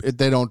 or if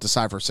they don't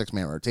decide for a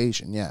 6-man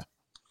rotation. Yeah.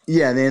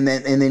 Yeah, and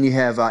then you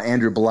have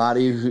Andrew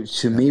Bellotti, who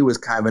to me was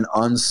kind of an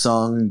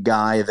unsung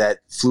guy that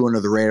flew under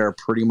the radar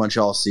pretty much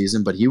all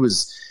season, but he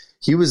was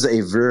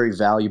a very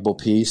valuable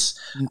piece.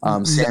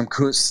 Sam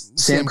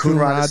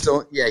Coonrod is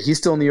still, he's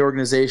still in the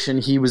organization.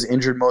 He was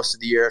injured most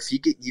of the year. If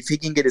he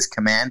can get his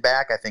command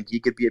back, I think he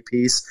could be a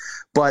piece.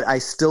 But I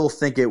still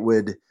think it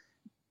would.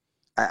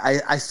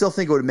 I still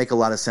think it would make a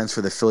lot of sense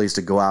for the Phillies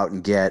to go out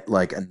and get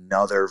like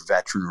another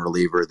veteran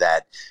reliever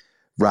that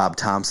Rob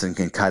Thompson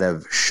can kind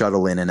of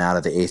shuttle in and out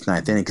of the 8th,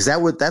 9th inning, because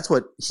that's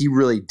what he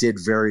really did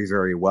very,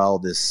 very well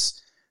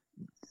this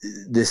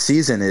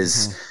season.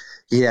 Is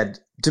he had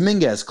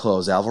Dominguez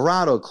close,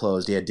 Alvarado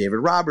closed, he had David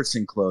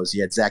Robertson close, he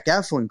had Zach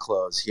Eflin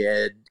close, he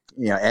had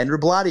Andrew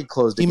Bellotti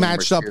closed. He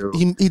matched up.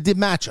 He did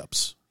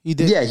matchups. He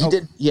did. Yeah, he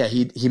did. Yeah,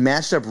 he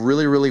matched up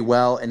really, really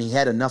well, and he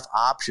had enough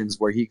options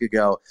where he could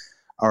go,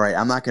 all right,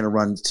 I'm not going to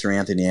run Sir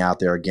Anthony out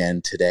there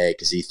again today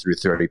because he threw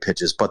 30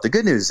 pitches. But the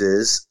good news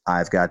is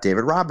I've got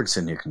David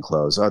Robertson who can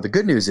close. Or the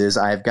good news is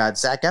I've got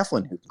Zach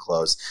Eflin who can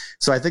close.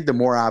 So I think the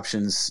more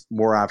options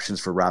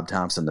for Rob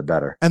Thompson, the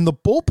better. And the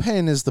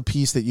bullpen is the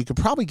piece that you could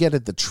probably get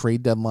at the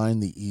trade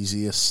deadline the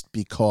easiest,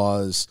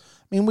 because,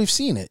 I mean, we've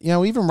seen it.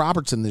 Even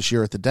Robertson this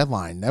year at the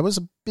deadline, that was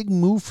a big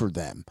move for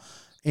them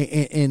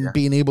in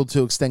being able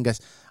to extend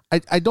guys.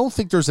 I don't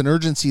think there's an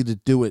urgency to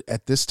do it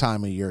at this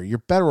time of year. You're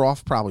better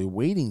off probably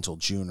waiting till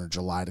June or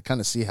July to kind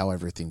of see how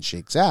everything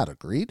shakes out.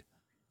 Agreed?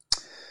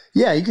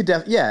 Yeah, you could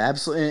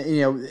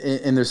absolutely.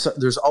 And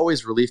there's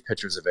always relief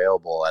pitchers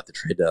available at the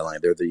trade deadline.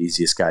 They're the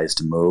easiest guys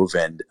to move,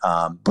 and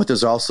but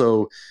they're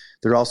also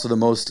the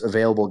most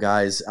available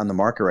guys on the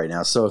market right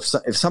now. So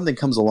if something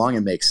comes along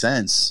and makes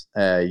sense,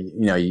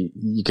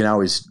 you can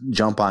always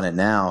jump on it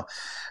now.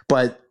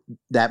 But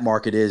that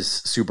market is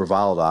super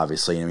volatile,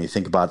 obviously. You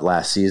think about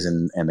last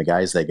season and the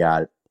guys they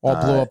got all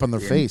blew up in their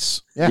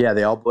face. Yeah,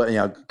 they all.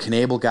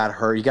 Knebel got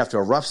hurt. He got to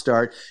a rough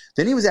start.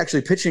 Then he was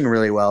actually pitching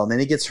really well, and then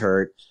he gets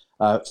hurt.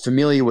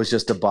 Familia was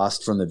just a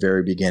bust from the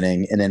very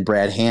beginning, and then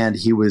Brad Hand,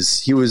 he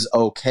was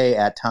okay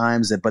at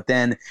times, but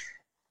then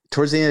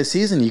towards the end of the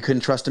season, you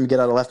couldn't trust him to get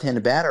out a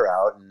left-handed batter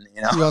out. And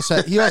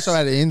he also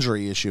had an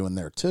injury issue in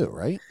there too,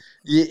 right?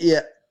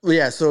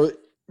 Yeah. So.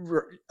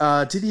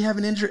 Did he have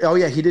an injury? Oh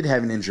yeah, he did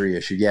have an injury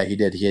issue. Yeah, he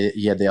did.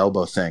 He had the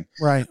elbow thing.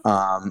 Right.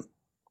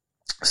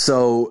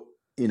 So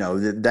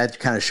that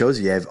kind of shows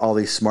you have all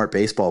these smart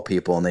baseball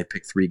people, and they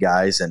pick 3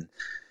 guys, and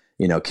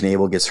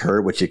Knable gets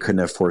hurt, which you couldn't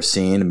have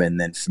foreseen, and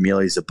then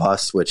Famili's a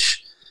bust,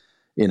 which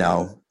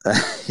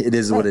it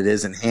is what it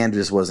is, and Hand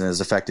just wasn't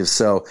as effective.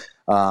 So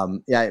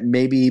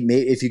maybe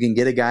if you can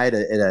get a guy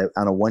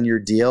on a 1-year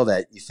deal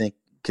that you think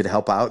could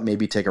help out,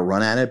 maybe take a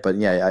run at it. But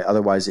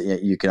otherwise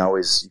you could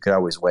always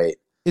wait.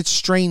 It's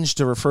strange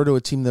to refer to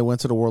a team that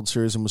went to the World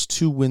Series and was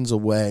 2 wins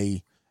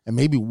away and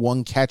maybe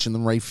 1 catch in the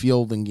right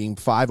field in Game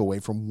 5 away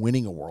from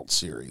winning a World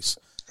Series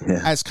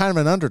as kind of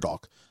an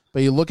underdog.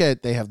 But you look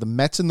at, they have the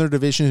Mets in their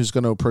division, who's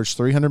going to approach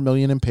 $300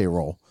 million in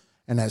payroll,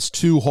 and has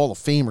 2 Hall of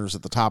Famers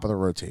at the top of the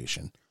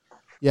rotation.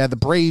 Yeah, the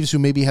Braves, who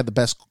maybe had the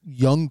best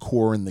young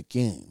core in the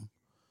game,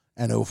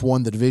 and have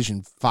won the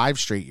division 5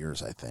 straight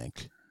years, I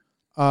think.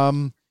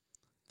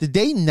 Did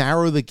they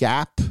narrow the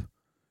gap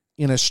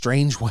in a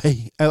strange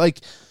way? I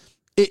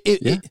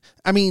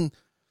mean,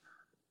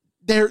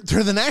 they're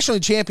the national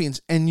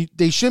champions, and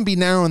they shouldn't be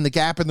narrowing the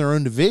gap in their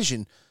own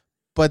division.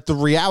 But the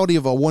reality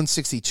of a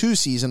 162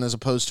 season as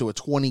opposed to a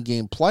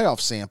 20-game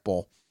playoff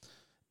sample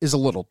is a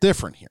little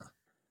different here,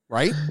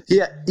 right?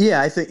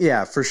 Yeah, I think,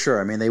 for sure.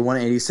 I mean, they won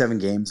 87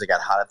 games. They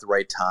got hot at the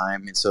right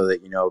time. And so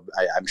that,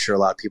 I'm sure a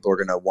lot of people are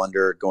going to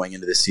wonder going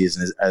into the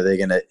season,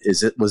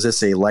 was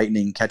this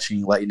a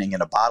catching lightning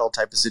in a bottle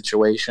type of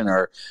situation,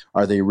 or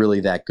are they really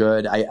that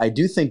good? I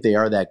do think they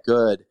are that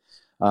good.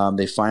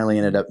 They finally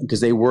ended up,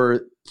 because they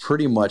were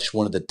pretty much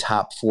one of the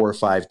top 4 or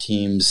 5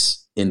 teams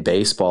in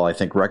baseball, I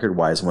think,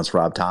 record-wise. Once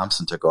Rob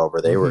Thompson took over,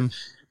 they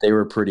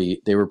were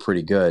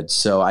pretty good.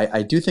 So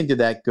I do think they're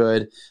that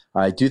good.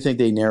 I do think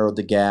they narrowed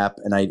the gap,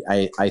 and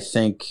I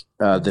think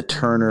the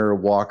Turner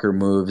Walker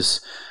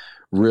moves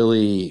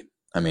really.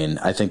 I mean,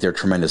 I think they're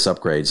tremendous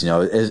upgrades.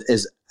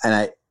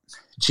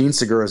 Gene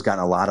Segura has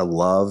gotten a lot of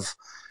love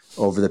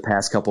over the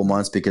past couple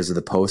months because of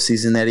the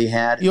postseason that he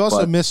had. He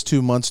also missed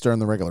 2 months during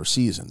the regular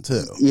season,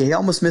 too. Yeah, he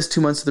almost missed 2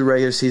 months of the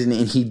regular season,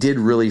 and he did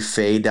really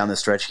fade down the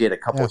stretch. He had a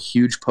couple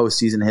huge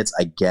postseason hits.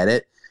 I get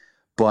it,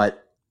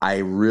 but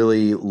I'm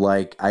really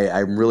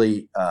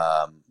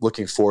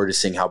looking forward to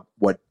seeing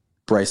what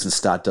Bryson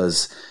Stott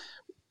does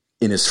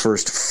in his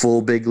first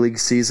full big league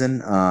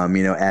season.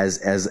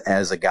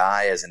 As a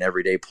guy, as an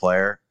everyday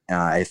player,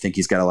 I think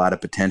he's got a lot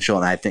of potential,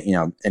 and I think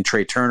and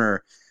Trey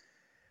Turner.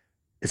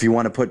 If you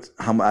want to put,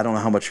 I don't know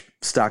how much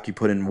stock you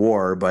put in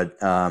WAR, but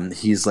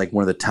he's like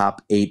one of the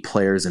top 8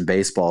 players in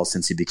baseball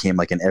since he became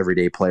like an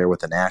everyday player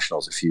with the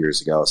Nationals a few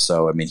years ago.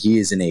 So, I mean, he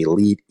is an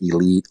elite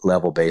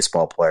level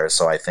baseball player.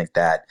 So I think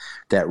that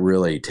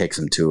really takes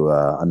him to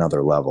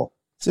another level.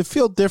 Does it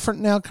feel different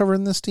now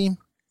covering this team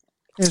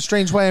in a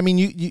strange way? I mean,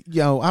 you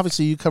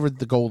obviously you covered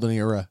the golden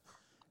era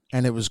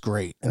and it was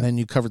great. And then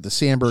you covered the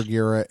Sandberg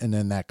era and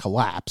then that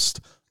collapsed.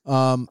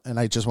 And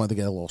I just wanted to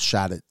get a little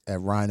shot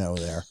at Rhino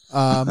there.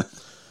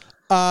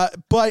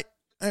 But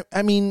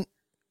I mean,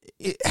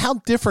 how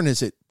different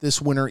is it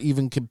this winter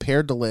even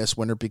compared to last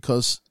winter?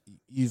 Because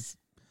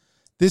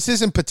this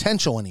isn't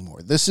potential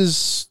anymore. This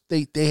is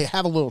they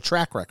have a little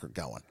track record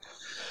going.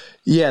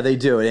 Yeah, they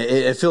do.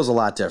 It feels a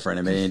lot different.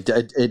 I mean,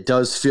 it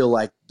does feel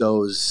like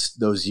those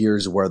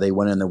years where they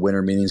went in the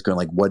winter meetings going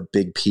like, what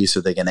big piece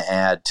are they going to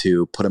add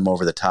to put them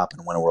over the top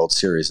and win a World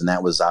Series? And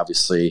that was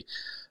obviously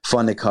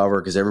fun to cover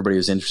because everybody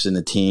was interested in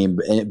the team.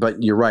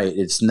 But you're right.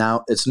 It's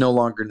no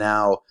longer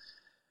now.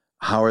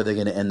 How are they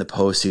going to end the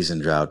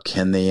postseason drought?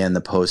 Can they end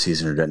the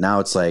postseason drought?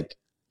 Now it's like,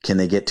 can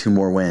they get 2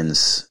 more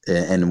wins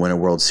and win a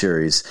World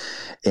Series?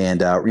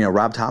 And,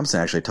 Rob Thompson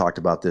actually talked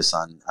about this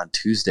on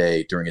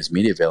Tuesday during his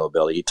media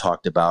availability. He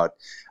talked about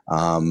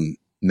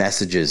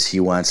messages he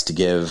wants to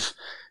give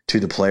to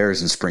the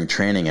players in spring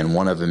training. And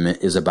one of them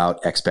is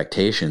about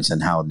expectations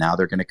and how now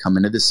they're going to come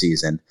into the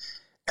season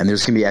and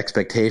there's going to be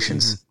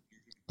expectations. Mm-hmm.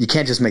 You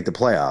can't just make the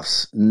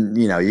playoffs.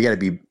 You got to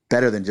be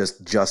better than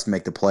just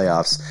make the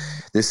playoffs.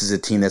 This is a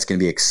team that's going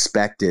to be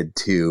expected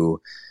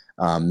to,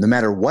 no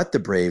matter what the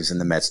Braves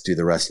and the Mets do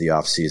the rest of the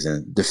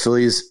offseason, the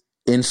Phillies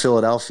in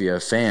Philadelphia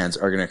fans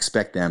are going to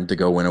expect them to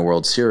go win a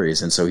World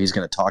Series. And so he's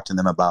going to talk to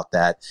them about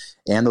that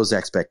and those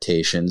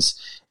expectations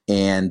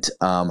and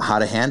how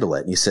to handle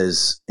it. And he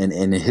says,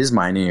 in his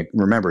mind, and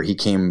remember, he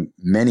came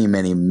many,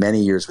 many,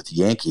 many years with the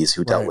Yankees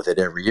who dealt with it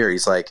every year.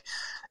 He's like,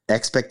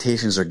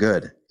 expectations are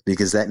good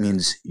because that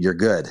means you're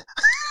good.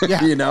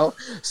 Yeah.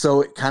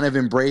 So kind of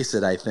embrace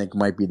it, I think,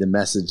 might be the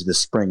message this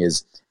spring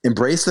is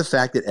embrace the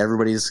fact that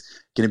everybody's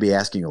going to be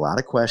asking a lot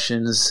of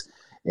questions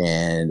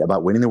and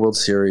about winning the World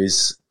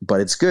Series.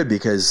 But it's good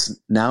because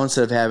now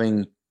instead of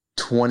having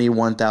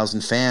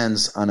 21,000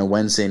 fans on a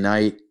Wednesday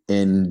night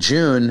in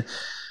June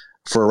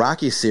for a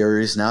Rocky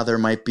series, now there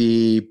might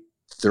be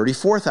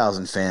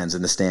 34,000 fans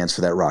in the stands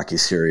for that Rocky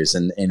series,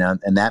 and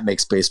that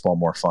makes baseball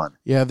more fun.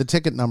 Yeah, the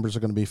ticket numbers are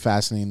going to be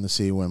fascinating to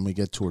see when we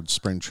get towards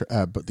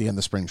the end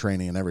of spring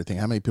training and everything.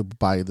 How many people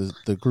buy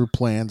the group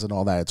plans and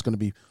all that? It's going to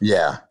be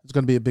it's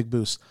going to be a big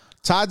boost.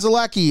 Todd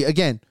Zolecki,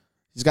 again,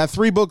 he's got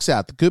 3 books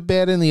out: The Good,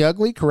 Bad, and the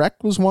Ugly.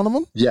 Correct was one of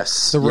them.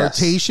 Yes. The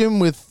Rotation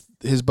with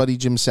his buddy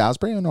Jim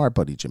Salisbury and our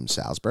buddy Jim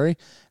Salisbury,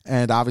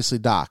 and obviously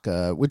Doc,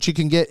 which you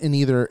can get in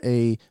either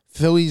a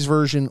Phillies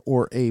version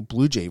or a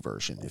Blue Jay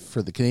version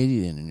for the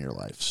Canadian in your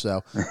life.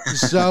 So,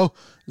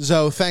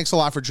 thanks a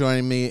lot for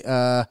joining me.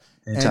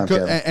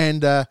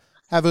 Anytime,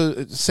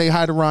 Say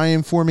hi to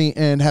Ryan for me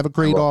and have a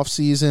great off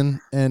season.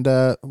 And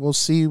we'll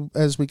see you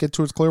as we get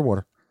towards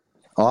Clearwater.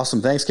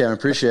 Awesome. Thanks, Kevin.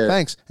 Appreciate it.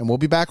 Thanks. And we'll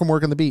be back and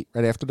working the beat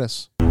right after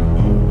this. All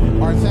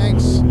right.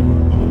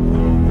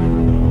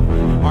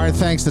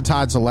 Thanks to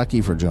Todd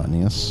Zalecki for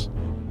joining us.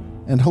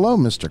 And hello,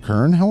 Mr.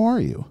 Kern. How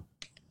are you?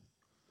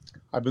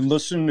 I've been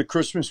listening to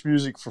Christmas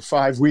music for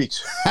 5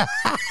 weeks.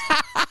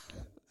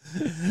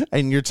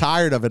 And you're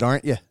tired of it,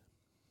 aren't you?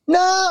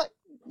 Nah,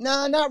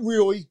 not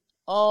really.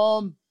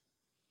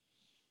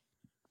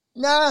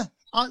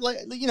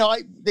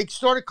 They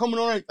started coming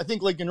on, I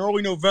think, like in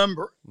early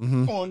November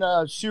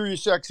on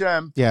Sirius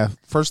XM. Yeah,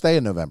 first day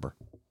of November.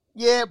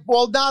 Yeah,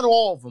 well, not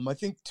all of them. I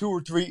think 2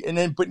 or 3,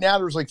 but now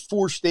there's like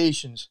 4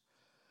 stations.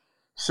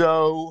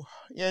 So,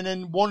 and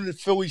then one of the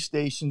Philly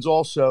stations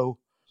also.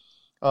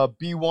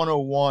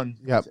 B101.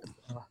 Yep.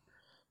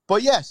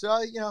 But yes,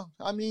 I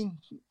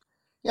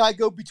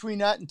go between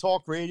that and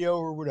talk radio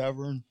or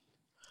whatever.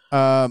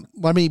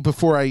 Let me,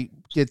 before I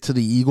get to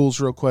the Eagles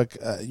real quick,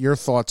 your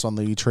thoughts on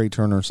the Trey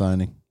Turner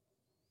signing.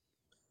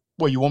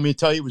 Well, you want me to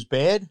tell you it was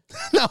bad?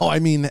 No, I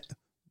mean,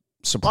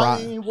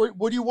 surprise. I mean,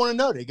 what do you want to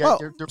know? They got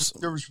there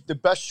was the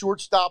best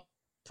shortstop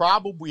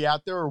probably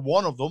out there, or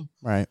one of them.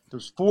 Right.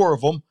 There's 4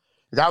 of them.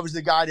 That was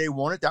the guy they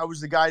wanted. That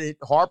was the guy that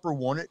Harper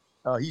wanted.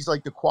 He's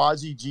like the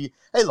quasi G.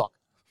 Hey, look,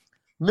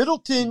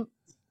 Middleton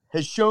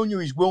has shown you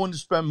he's willing to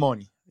spend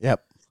money.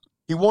 Yep.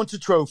 He wants a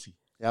trophy.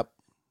 Yep.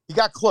 He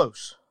got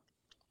close.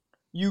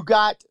 You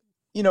got,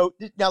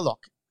 now look,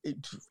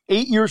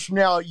 8 years from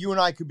now, you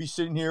and I could be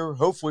sitting here,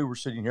 hopefully we're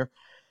sitting here,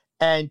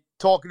 and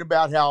talking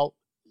about how,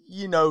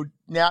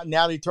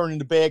 now they turn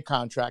into bad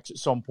contracts at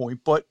some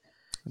point. But,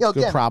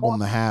 good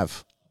problem to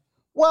have.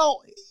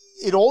 Well,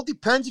 it all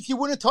depends if you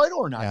win a title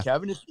or not,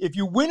 Kevin. If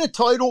you win a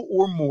title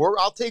or more,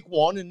 I'll take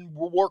 1 and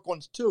we'll work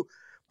on 2.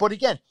 But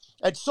again,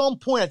 at some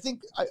point, I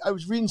think I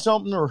was reading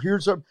something or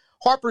hearing something.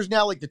 Harper's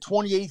now like the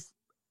 28th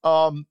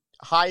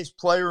highest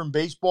player in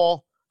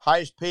baseball,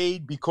 highest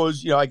paid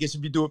because, I guess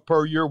if you do it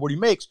per year, what he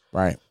makes.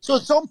 Right. So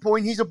at some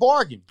point, he's a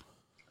bargain.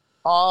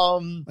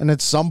 And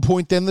at some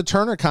point, then the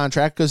Turner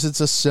contract, because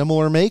it's a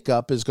similar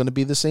makeup, is going to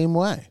be the same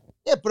way.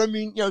 Yeah, but I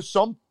mean,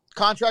 some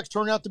contracts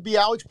turn out to be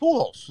Alex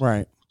Pujols.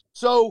 Right.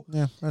 So,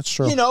 yeah, that's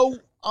true. Who knows?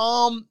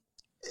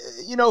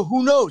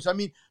 I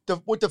mean,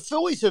 what the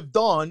Phillies have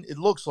done, it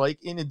looks like,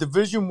 in a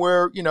division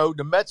where,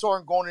 the Mets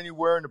aren't going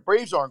anywhere and the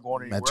Braves aren't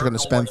going anywhere. Mets are going to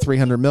spend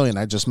 $300 million.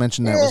 I just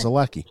mentioned that was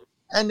Zalecki.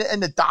 And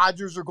the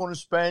Dodgers are going to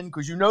spend,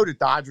 because the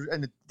Dodgers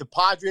and the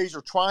Padres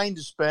are trying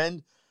to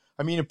spend.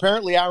 I mean,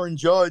 apparently Aaron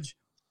Judge,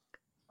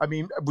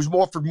 was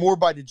offered more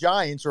by the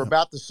Giants or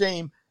about the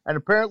same. And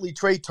apparently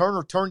Trey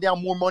Turner turned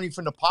down more money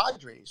from the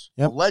Padres,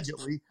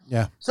 allegedly.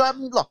 Yeah. So,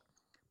 look.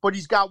 But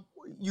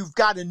you've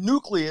got a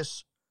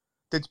nucleus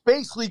that's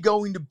basically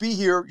going to be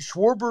here.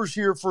 Schwarber's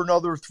here for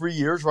another 3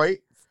 years, right?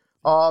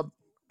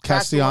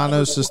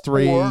 Castellanos is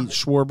 3.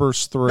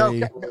 Schwarber's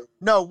 3.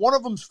 No, one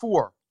of them's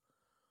 4.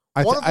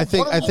 I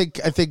think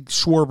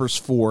Schwarber's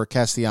 4.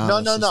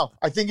 Castellanos. No.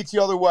 I think it's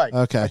the other way.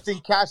 Okay. I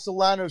think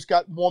Castellanos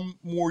got 1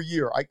 more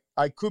year.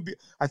 I could be.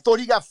 I thought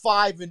he got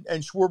 5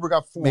 and Schwarber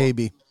got 4.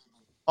 Maybe.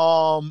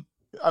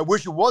 I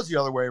wish it was the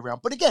other way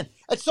around. But again,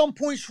 at some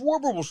point,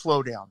 Schwarber will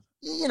slow down.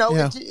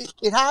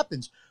 It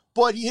happens.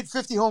 But he hit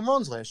 50 home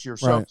runs last year.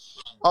 So,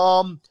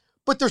 right.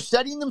 But they're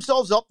setting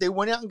themselves up. They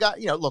went out and got,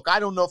 look,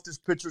 I don't know if this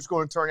pitcher is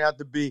going to turn out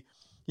to be,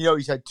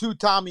 he's had 2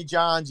 Tommy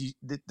Johns.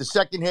 The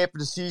second half of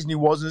the season, he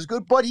wasn't as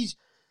good, but he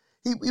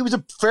was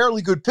a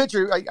fairly good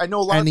pitcher. I know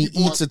a lot of people.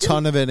 And he eats a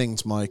ton of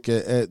innings, Mike.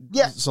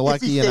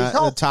 Zalecki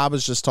and Todd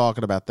was just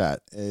talking about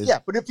that.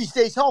 But if he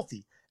stays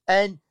healthy.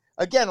 And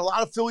again, a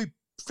lot of Philly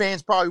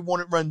fans probably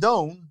wanted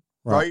Rendon.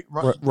 Right?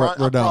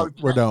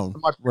 Rodon.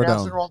 Am I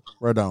pronouncing it wrong?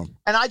 Rodon.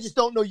 And I just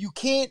don't know. You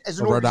can't, as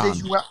an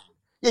organization,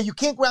 you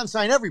can't go out and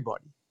sign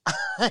everybody.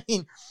 I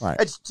mean,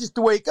 it's just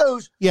the way it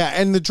goes. Yeah,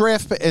 and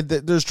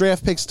there's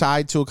draft picks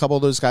tied to a couple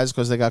of those guys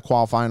because they got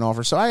qualifying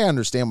offers. So I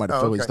understand why the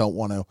Phillies don't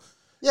want to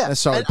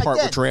necessarily part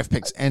with draft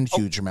picks and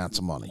huge amounts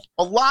of money.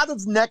 A lot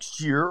of next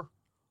year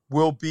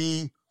will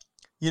be,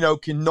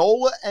 can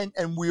Nola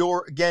and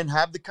Wheeler, again,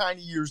 have the kind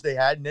of years they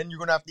had, and then you're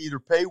going to have to either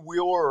pay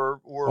Wheeler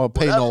or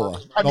pay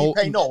Nola.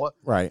 Pay Nola.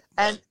 Right.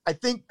 And I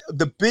think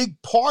the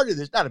big part of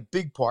this, not a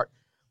big part,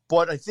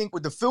 but I think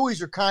what the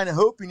Phillies are kind of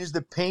hoping is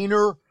that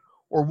Painter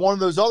or one of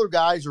those other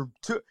guys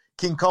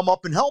can come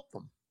up and help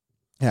them.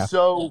 Yeah.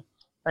 So,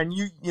 and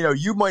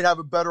you might have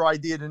a better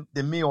idea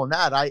than me on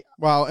that.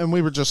 And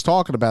we were just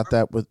talking about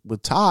that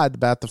with Todd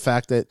about the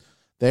fact that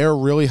they're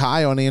really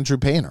high on Andrew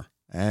Painter.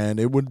 And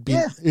it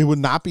would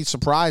not be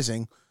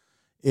surprising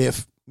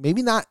if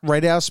maybe not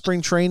right out of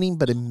spring training,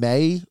 but in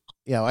May,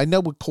 I know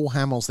with Cole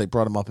Hamels, they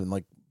brought him up in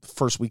like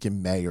first week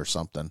in May or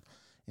something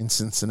in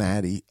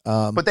Cincinnati.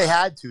 But they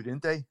had to,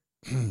 didn't they?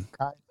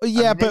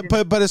 Yeah,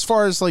 but as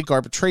far as like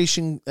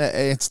arbitration,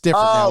 it's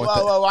different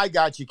now. I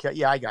got you.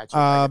 Yeah, I got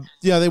you.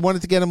 Yeah, they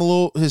wanted to get him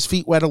his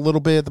feet wet a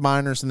little bit at the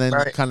minors, and then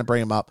kind of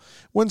bring him up.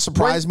 Wouldn't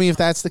surprise me if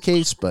that's the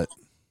case, but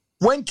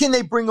when can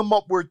they bring him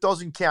up where it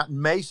doesn't count?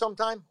 In May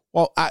sometime?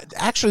 Well,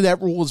 actually,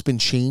 that rule has been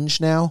changed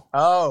now.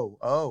 Oh,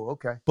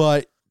 okay.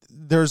 But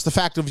there's the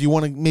fact of you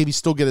want to maybe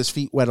still get his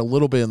feet wet a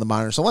little bit in the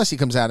minors, unless he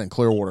comes out in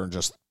Clearwater and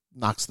just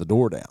knocks the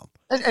door down.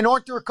 And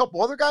aren't there a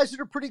couple other guys that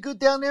are pretty good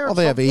down there? Well,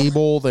 they have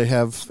Abel. They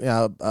have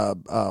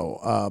I'm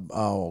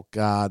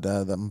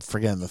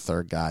forgetting the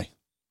third guy.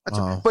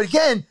 But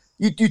again,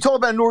 you talk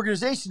about an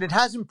organization that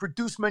hasn't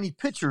produced many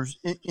pitchers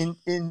in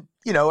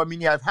you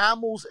have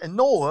Hamels and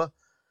Nola,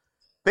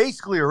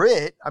 basically are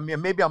it. I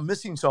mean, maybe I'm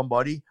missing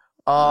somebody.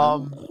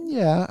 Maybe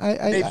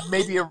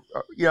a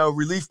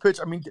relief pitch.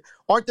 I mean,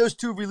 aren't those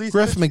two relief?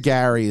 Griff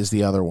McGarry is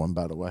the other one,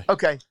 by the way.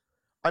 Okay,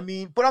 I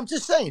mean, but I'm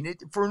just saying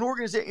for an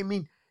organization. I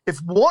mean, if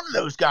one of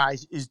those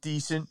guys is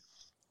decent,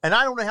 and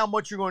I don't know how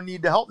much you're going to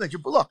need to help next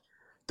year, but look,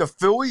 the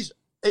Phillies.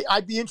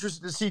 I'd be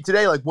interested to see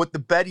today, like what the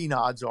betting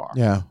odds are.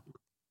 Yeah,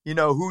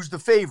 who's the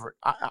favorite?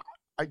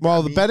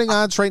 The betting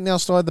odds right now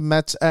still have the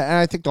Mets, and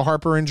I think the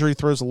Harper injury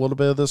throws a little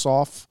bit of this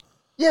off.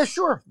 Yeah,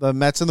 sure. The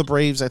Mets and the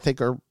Braves, I think,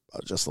 are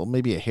just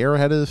maybe a hair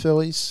ahead of the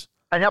Phillies.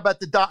 And how about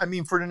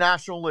for the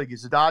National League,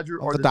 is the Dodgers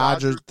or the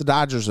Dodgers? The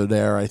Dodgers are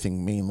there, I think,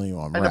 mainly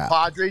on and rap. The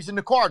Padres and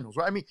the Cardinals,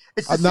 right? I mean,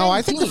 it's the no. same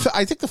I think team.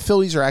 I think the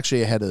Phillies are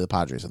actually ahead of the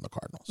Padres and the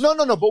Cardinals. No.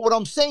 But what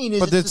I'm saying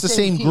is, it's the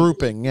same team.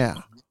 grouping, yeah.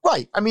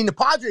 Right. I mean, the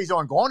Padres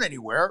aren't going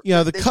anywhere.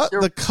 Yeah,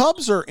 the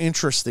Cubs are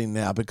interesting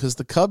now because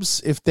the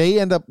Cubs, if they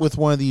end up with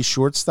one of these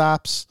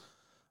shortstops,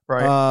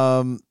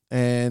 right?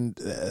 And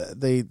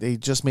they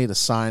just made a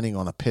signing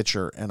on a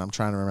pitcher, and I'm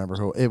trying to remember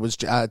who it was.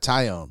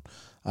 Tyone,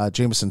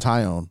 Jameson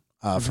Tyone,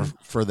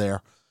 for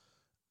there.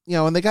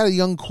 And they got a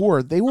young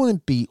core. They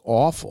wouldn't be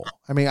awful.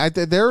 I mean,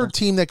 they're a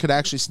team that could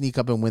actually sneak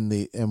up and win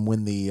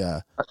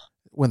the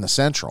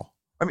Central.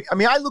 I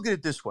mean, I look at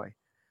it this way: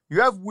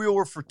 you have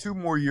Wheeler for 2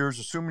 more years,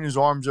 assuming his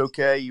arm's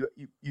okay. You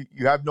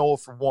have Nola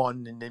for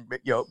 1, and then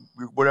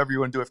whatever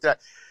you want to do after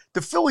that.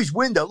 The Phillies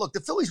window, look,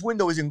 the Phillies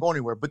window isn't going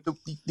anywhere, but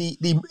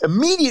the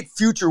immediate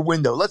future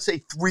window, let's say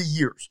 3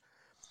 years,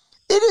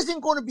 it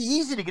isn't going to be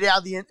easy to get out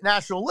of the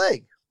National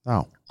League.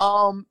 Oh.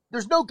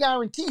 There's no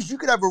guarantees. You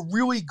could have a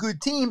really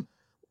good team.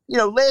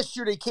 Last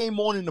year they came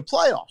on in the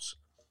playoffs,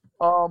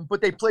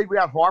 but they played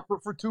without Harper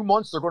for 2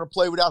 months. They're going to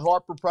play without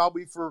Harper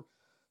probably for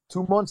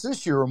 2 months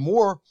this year or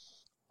more.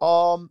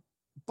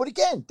 But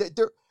again,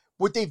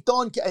 what they've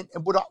done and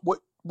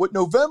what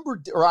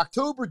November or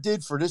October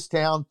did for this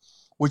town,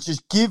 which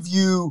is give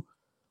you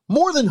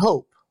more than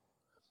hope.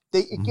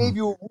 It gave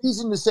you a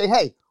reason to say,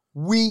 hey,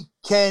 we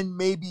can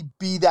maybe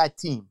be that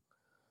team.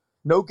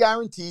 No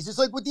guarantees. It's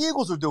like what the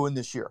Eagles are doing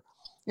this year.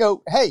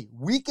 Hey,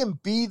 we can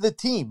be the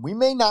team. We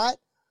may not,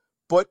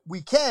 but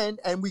we can,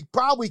 and we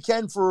probably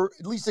can for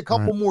at least a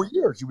couple more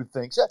years, you would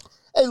think. So,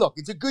 hey, look,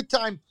 it's a good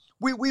time.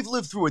 We've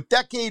lived through a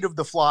decade of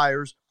the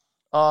Flyers,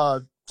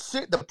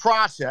 the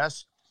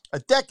process, a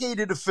decade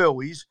of the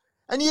Phillies,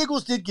 and the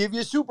Eagles did give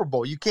you a Super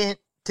Bowl. You can't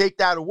take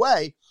that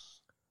away.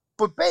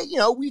 But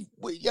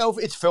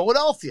it's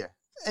Philadelphia,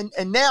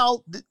 and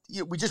now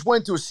we just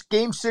went to a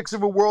Game 6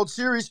 of a World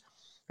Series,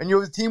 and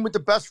you're the team with the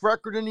best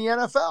record in the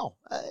NFL.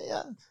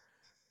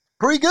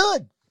 Pretty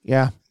good.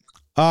 Yeah.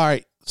 All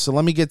right. So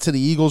let me get to the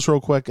Eagles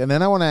real quick, and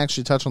then I want to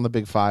actually touch on the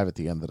Big Five at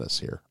the end of this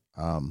here.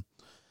 And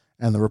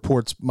the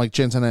reports, Mike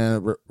Jensen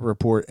had a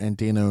report, and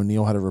Dana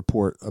O'Neill had a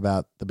report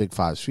about the Big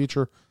Five's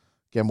future.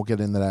 Again, we'll get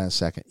into that in a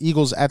second.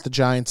 Eagles at the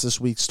Giants this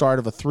week, start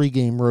of a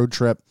 3-game road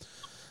trip.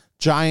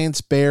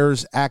 Giants,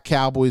 Bears, at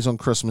Cowboys on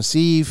Christmas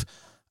Eve.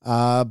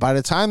 By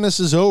the time this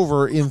is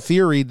over, in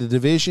theory, the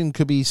division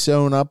could be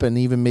sewn up and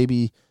even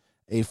maybe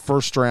a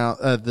first round,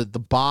 the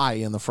bye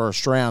in the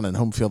first round and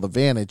home field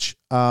advantage.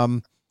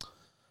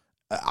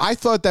 I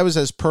thought that was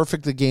as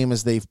perfect a game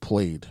as they've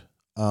played.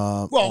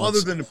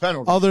 Other than the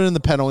penalties. Other than the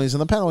penalties,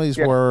 and the penalties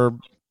were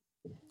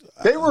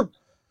they were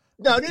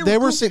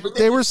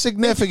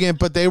significant,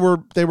 but they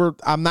were.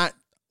 I'm not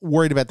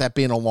worried about that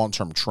being a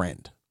long-term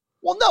trend.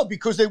 Well, no,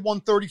 because they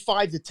won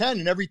 35-10,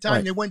 and every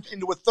time they went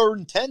into a 3rd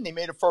and 10, they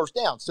made a first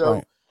down.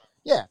 So,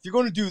 yeah, if you're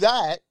going to do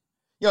that,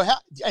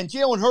 and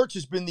Jalen Hurts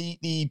has been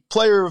the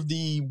player of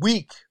the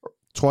week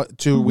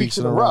 2 weeks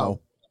in a row.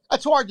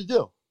 That's hard to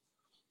do.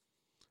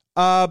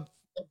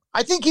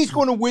 I think he's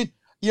going to win.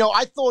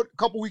 I thought a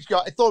couple weeks ago,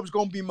 I thought it was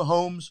going to be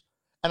Mahomes,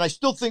 and I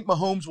still think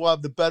Mahomes will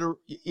have the better.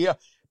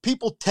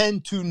 People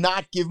tend to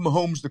not give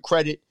Mahomes the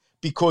credit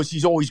because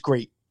he's always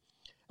great,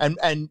 and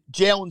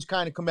Jalen's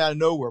kind of come out of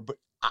nowhere. But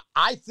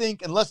I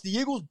think unless the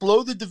Eagles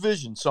blow the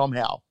division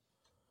somehow,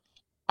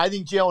 I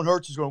think Jalen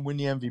Hurts is going to win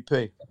the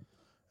MVP.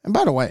 And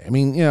by the way, I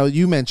mean,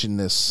 you mentioned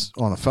this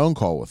on a phone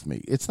call with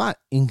me. It's not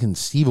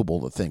inconceivable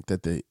to think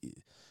that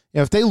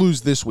if they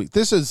lose this week,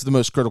 this is the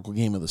most critical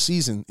game of the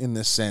season in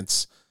this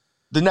sense.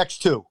 The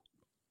next 2.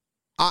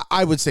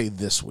 I would say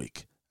this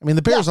week. I mean,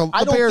 the Bears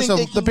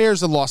the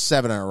Bears have lost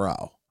 7 in a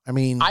row. I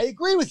mean, I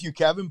agree with you,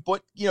 Kevin,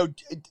 but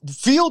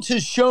Fields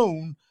has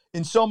shown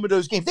in some of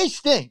those games, they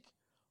stink.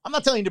 I'm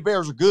not telling you the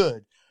Bears are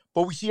good,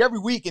 but we see every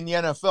week in the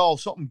NFL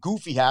something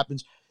goofy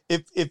happens.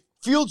 If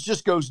Fields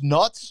just goes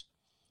nuts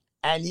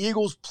and the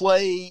Eagles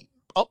play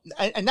up,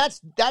 and that's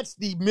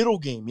the middle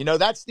game.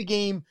 That's the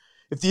game.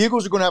 If the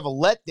Eagles are going to have a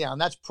letdown,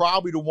 that's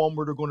probably the one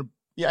where they're going to.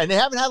 Yeah, and they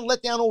haven't had a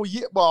letdown all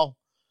year. Well,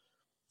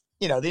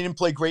 they didn't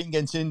play great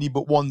against Indy,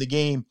 but won the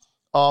game.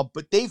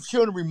 But they've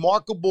shown a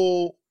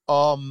remarkable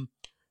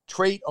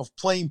trait of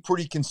playing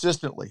pretty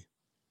consistently.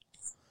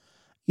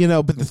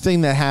 But the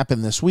thing that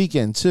happened this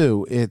weekend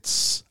too,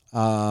 it's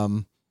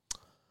the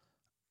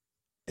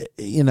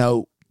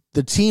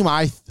team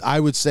I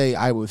would say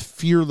I would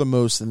fear the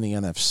most in the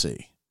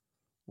NFC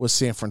was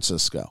San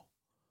Francisco.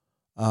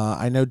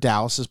 I know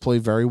Dallas has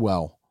played very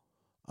well,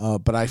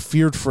 but I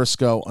feared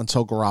Frisco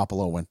until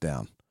Garoppolo went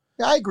down.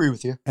 Yeah, I agree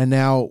with you. And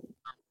now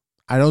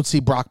I don't see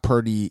Brock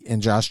Purdy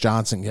and Josh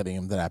Johnson getting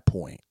him to that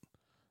point.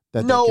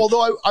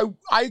 Although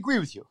I agree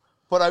with you,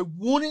 but I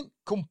wouldn't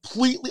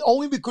completely,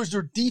 only because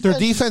their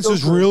defense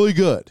is really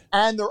good.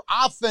 And their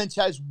offense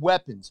has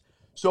weapons.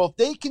 So if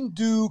they can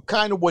do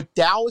kind of what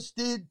Dallas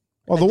did.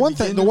 Well, the one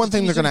thing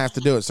they're going to have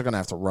to do is they're going to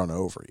have to run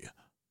over you.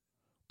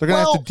 They're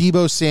going to have to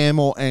Deebo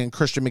Samuel and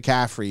Christian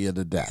McCaffrey you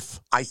to death.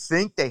 I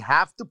think they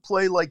have to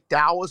play like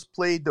Dallas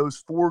played those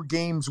 4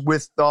 games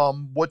with,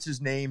 what's his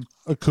name?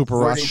 Cooper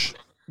Rush.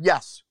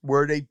 Yes,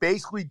 where they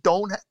basically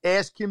don't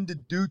ask him to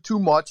do too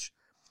much.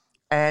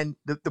 And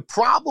the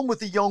problem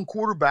with a young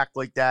quarterback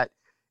like that,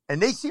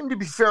 and they seem to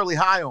be fairly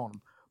high on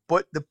him,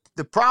 but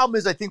the problem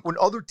is I think when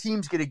other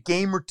teams get a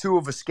game or two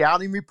of a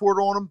scouting report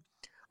on him,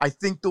 I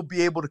think they'll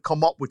be able to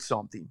come up with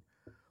something.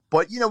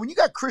 But, when you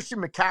got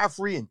Christian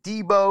McCaffrey and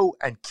Deebo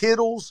and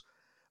Kittles,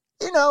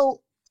 you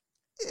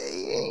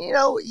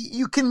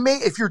can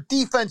make, if your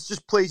defense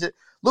just plays it.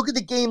 Look at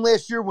the game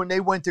last year when they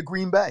went to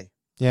Green Bay.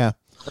 Yeah.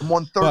 And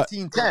won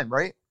 13-10,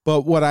 right?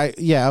 But what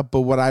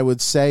I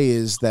would say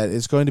is that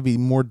it's going to be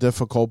more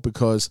difficult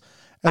because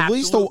at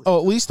least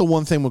the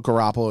one thing with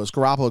Garoppolo is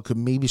Garoppolo could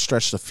maybe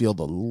stretch the field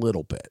a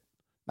little bit.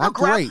 Not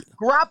great.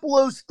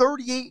 Garoppolo's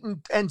 38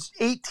 and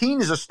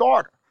 18 as a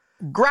starter.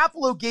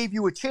 Garoppolo gave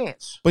you a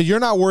chance. But you're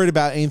not worried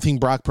about anything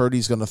Brock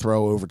Purdy's going to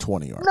throw over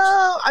 20 yards.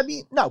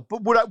 No.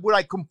 But would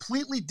I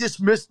completely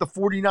dismiss the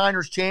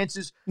 49ers'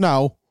 chances?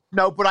 No,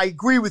 but I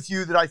agree with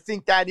you that I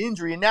think that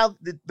injury, and now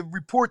the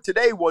report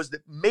today was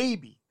that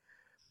maybe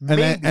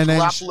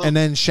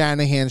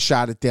Shanahan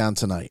shot it down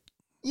tonight.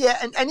 Yeah,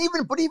 and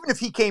even if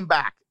he came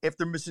back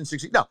after missing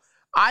 6 weeks,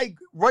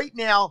 right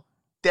now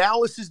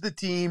Dallas is the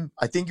team.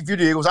 I think if you're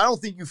the Eagles, I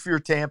don't think you fear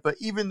Tampa,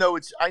 even though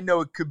I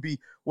know it could be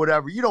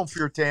whatever. You don't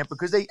fear Tampa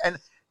because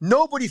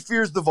nobody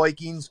fears the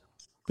Vikings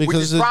because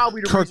which is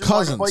probably the Kirk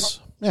reason why Cousins.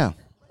 Yeah,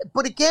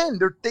 but again,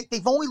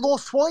 they've only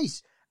lost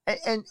twice,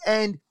 and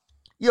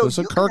those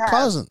are Kirk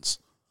Cousins.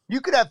 You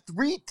could have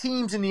 3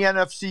 teams in the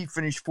NFC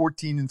finish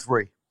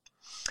 14-3,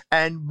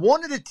 and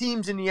one of the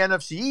teams in the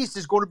NFC East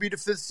is going to be the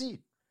 5th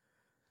seed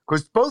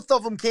because both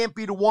of them can't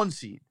be the 1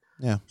 seed.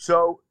 Yeah.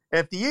 So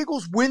if the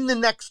Eagles win the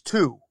next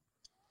 2,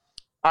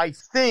 I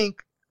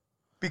think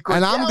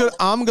because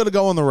I'm going to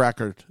go on the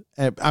record.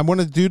 I'm going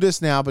to do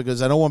this now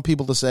because I don't want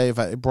people to say if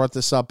I brought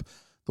this up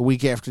the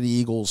week after the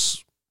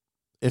Eagles,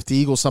 if the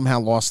Eagles somehow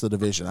lost the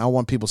division. I don't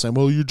want people saying,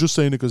 well, you're just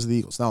saying it because of the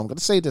Eagles. No, I'm going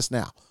to say this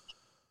now.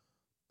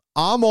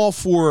 I'm all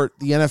for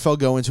the NFL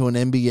going to an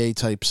NBA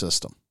type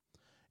system.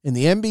 In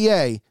the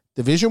NBA,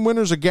 division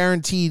winners are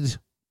guaranteed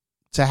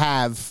to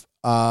have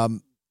a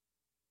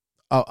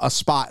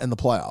spot in the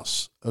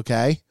playoffs.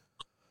 Okay.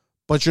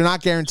 But you're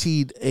not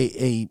guaranteed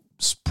like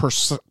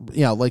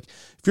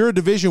if you're a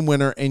division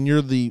winner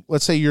and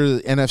let's say you're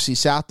the NFC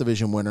South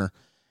division winner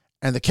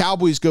and the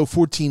Cowboys go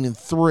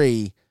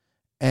 14-3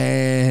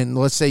 and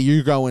let's say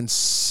you're going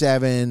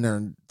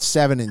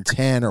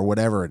 7-10 or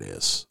whatever it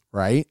is,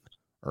 right?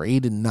 Or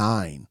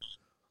 8-9.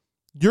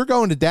 You're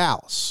going to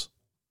Dallas.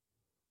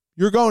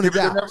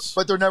 Dallas.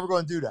 But they're never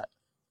going to do that.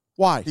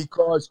 Why?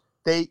 Because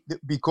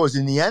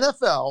in the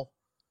NFL,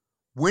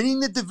 winning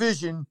the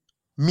division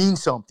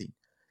means something.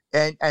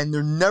 And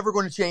they're never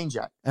going to change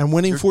that. And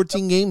winning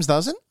 14 games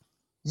doesn't?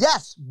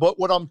 Yes, but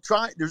what I'm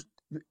trying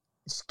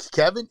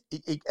Kevin,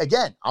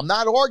 again, I'm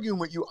not arguing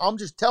with you. I'm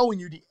just telling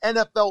you the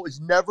NFL is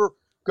never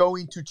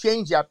going to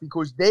change that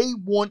because they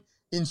want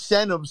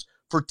incentives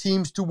for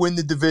teams to win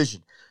the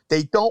division.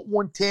 They don't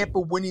want Tampa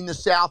winning the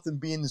South and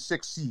being the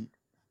 6th seed.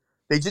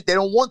 They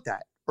don't want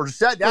that. Or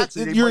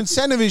your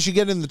incentive is you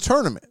get in the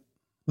tournament.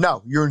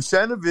 No, your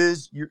incentive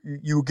is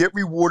you get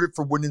rewarded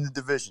for winning the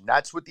division.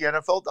 That's what the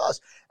NFL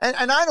does.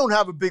 And I don't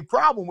have a big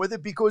problem with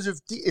it because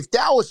if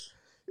Dallas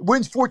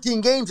wins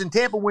 14 games and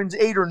Tampa wins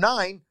 8 or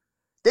 9,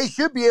 they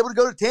should be able to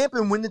go to Tampa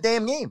and win the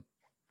damn game.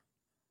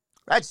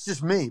 That's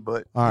just me,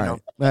 but all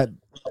right.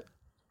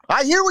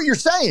 I hear what you're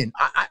saying.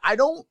 I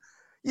don't,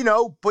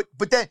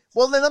 but then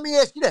let me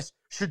ask you this.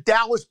 Should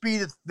Dallas be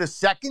the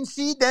 2nd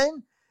seed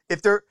then?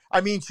 Should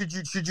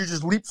you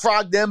just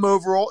leapfrog them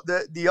over all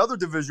the other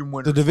division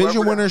winners? The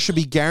division winner should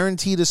be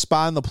guaranteed a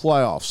spot in the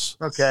playoffs.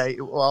 Okay,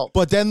 well,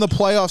 but then the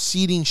playoff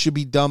seeding should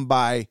be done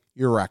by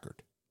your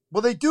record.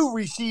 Well, they do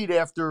reseed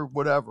after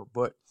whatever,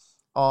 but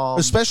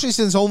Especially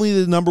since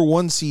only the number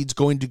 1 seed's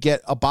going to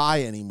get a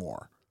bye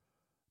anymore.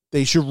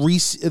 They should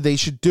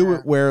do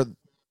it where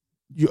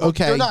you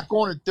They're not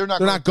going to. They're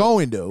not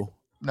going to.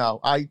 No,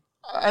 I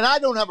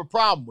don't have a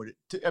problem with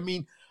it. I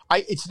mean,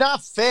 it's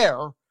not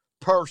fair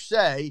per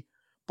se,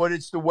 but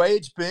it's the way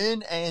it's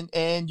been,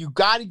 and you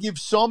got to give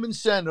some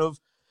incentive.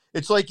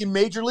 It's like in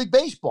Major League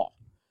Baseball.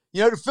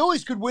 You know, the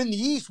Phillies could win the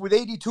East with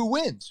 82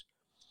 wins,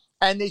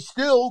 and they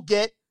still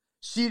get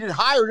seated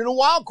higher than a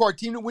wild card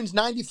team that wins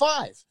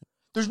 95.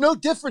 There's no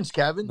difference,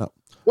 Kevin. No.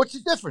 What's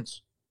the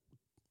difference?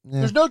 Yeah.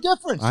 There's no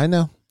difference. I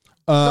know.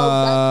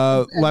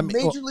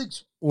 Major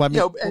Leagues.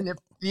 And if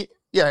the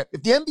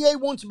NBA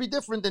wants to be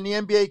different, then the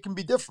NBA can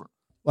be different.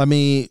 Let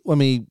me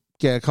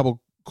get a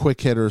couple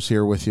quick hitters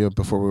here with you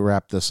before we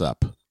wrap this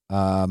up.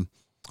 And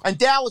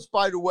Dallas,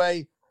 by the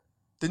way,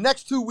 the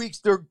next 2 weeks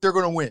they're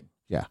going to win.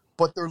 Yeah.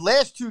 But their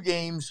last 2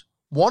 games,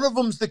 one of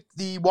them's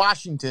the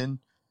Washington,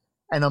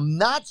 and I'm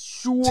not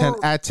sure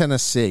at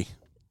Tennessee.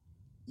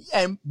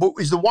 And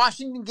is the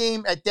Washington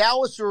game at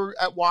Dallas or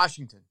at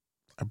Washington?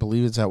 I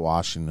believe it's at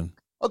Washington.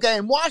 Okay,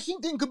 and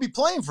Washington could be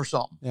playing for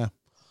something. Yeah.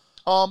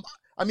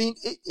 I mean,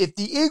 if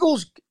the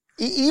Eagles,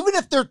 even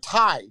if they're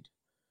tied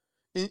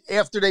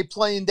after they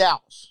play in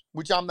Dallas,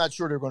 which I'm not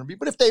sure they're going to be,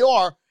 but if they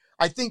are,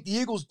 I think the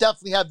Eagles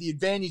definitely have the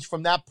advantage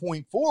from that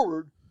point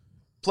forward,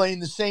 playing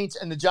the Saints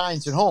and the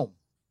Giants at home.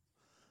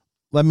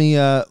 Let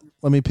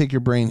me pick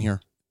your brain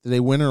here. Did they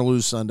win or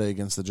lose Sunday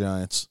against the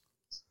Giants?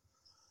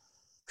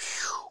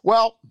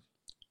 Well,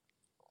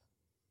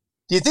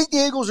 do you think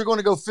the Eagles are going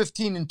to go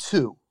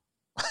 15-2?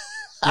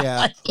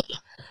 Yeah.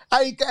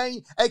 I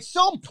at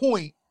some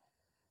point,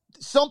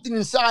 something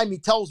inside me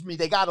tells me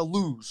they got to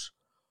lose.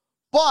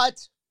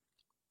 But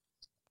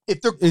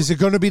is it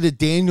going to be the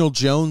Daniel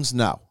Jones?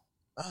 No.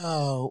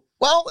 Oh,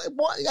 well,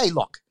 hey,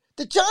 look,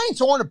 the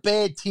Giants aren't a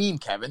bad team,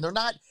 Kevin. They're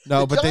not.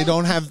 No, but they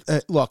don't have.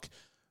 Look,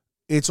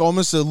 it's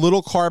almost a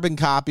little carbon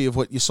copy of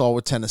what you saw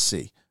with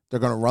Tennessee. They're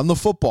going to run the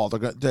football.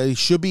 They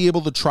should be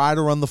able to try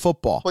to run the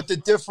football. But the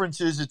difference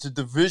is it's a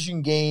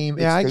division game.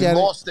 Yeah, I get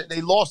it.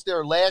 They lost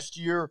there last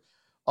year.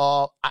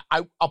 I'll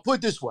put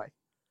it this way.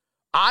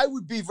 I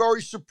would be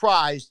very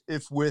surprised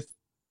if with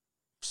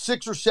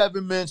 6 or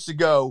 7 minutes to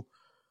go,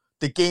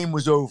 the game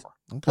was over.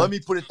 Okay. Let me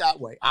put it that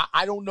way.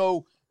 I don't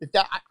know if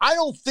that. I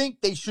don't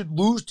think they should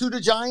lose to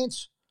the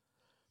Giants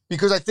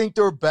because I think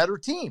they're a better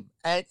team.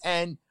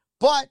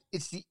 But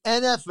it's the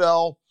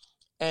NFL.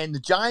 And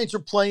the Giants are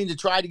playing to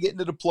try to get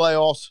into the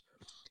playoffs.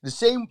 The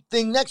same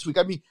thing next week.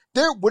 I mean,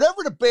 whatever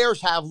the Bears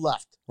have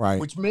left, right,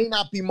 which may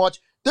not be much,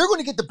 they're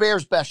going to get the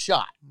Bears' best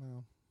shot.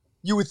 Yeah.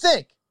 You would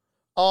think.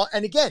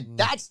 And again,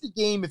 that's the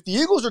game. If the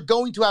Eagles are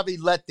going to have a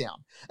letdown,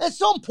 at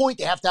some point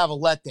they have to have a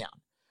letdown.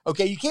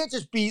 Okay, you can't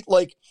just beat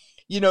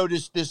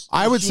this.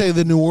 I would say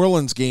the New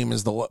Orleans game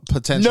is the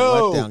potential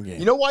letdown game.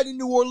 You know why the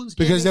New Orleans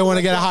game? Because they want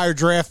to get a higher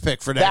draft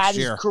pick for next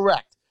year. That is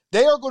correct.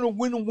 They are going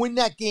to win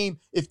that game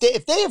if they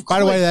have clinched. By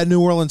the way, that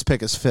New Orleans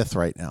pick is 5th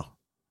right now.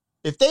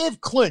 If they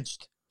have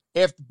clinched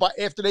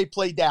after they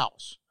play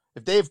Dallas,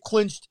 if they have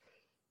clinched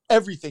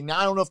everything. Now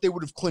I don't know if they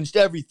would have clinched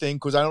everything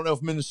because I don't know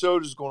if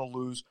Minnesota is going to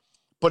lose.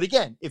 But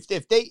again, if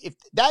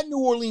that New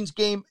Orleans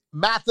game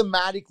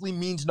mathematically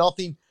means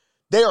nothing,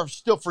 they are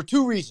still for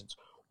 2 reasons.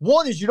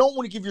 One is you don't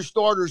want to give your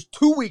starters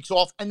 2 weeks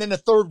off and then a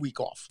third week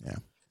off. Yeah.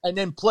 And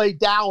then play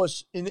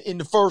Dallas in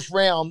the first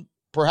round,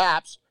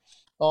 perhaps.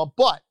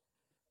 But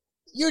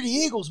you're the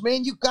Eagles,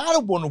 man. You gotta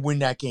want to win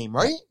that game,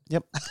 right?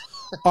 Yep.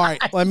 All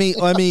right. Let me.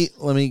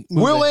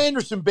 Will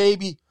Anderson,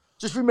 baby.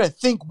 Just remember,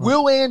 think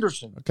Will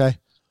Anderson. Okay.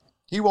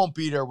 He won't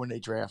be there when they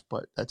draft,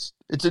 but it's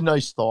a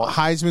nice thought.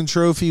 Heisman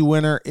Trophy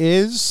winner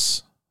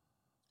is.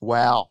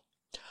 Wow.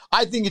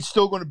 I think it's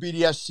still going to be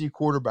the SC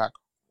quarterback,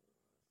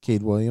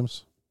 Cade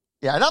Williams.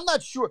 Yeah, and I'm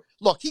not sure.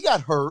 Look, he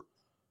got hurt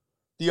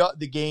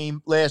the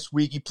game last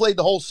week. He played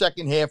the whole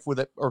second half with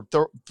it, or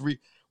three,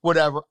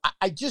 whatever.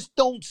 I just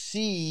don't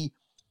see.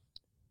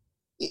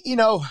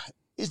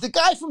 Is the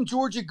guy from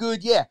Georgia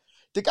good? Yeah.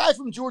 The guy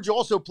from Georgia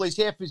also plays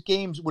half his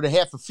games with a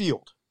half a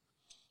field.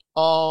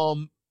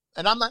 And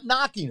I'm not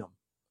knocking him.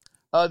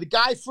 The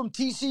guy from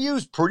TCU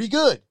is pretty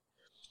good.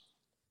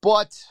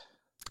 But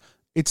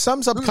it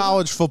sums up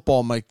college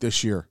football, Mike,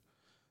 this year.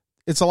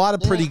 It's a lot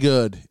of pretty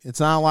good. It's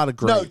not a lot of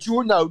great. No.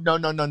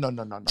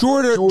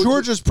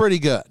 Georgia's pretty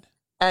good.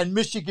 And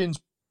Michigan's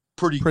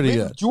pretty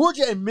good.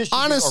 Georgia and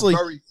Michigan are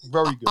very,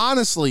 very good.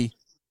 Honestly,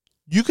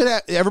 you could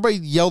have everybody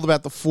yelled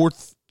about the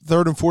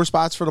third and fourth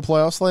spots for the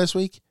playoffs last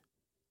week.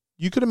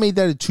 You could have made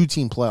that a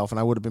 2-team playoff, and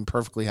I would have been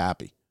perfectly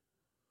happy.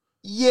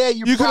 Yeah,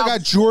 you could have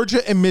got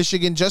Georgia and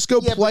Michigan. Just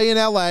go play in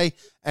LA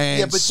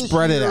and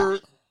spread it out.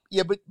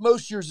 Yeah, but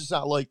most years it's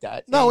not like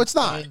that. No, it's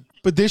not.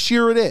 But this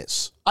year it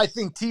is. I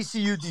think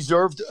TCU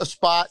deserved a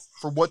spot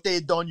for what they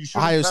had done.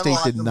 Ohio State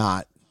did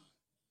not.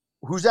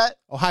 Who's that?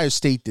 Ohio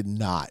State did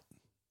not.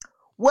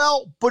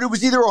 Well, but it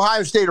was either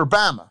Ohio State or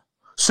Bama.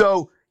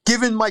 So,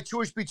 given my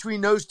choice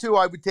between those two,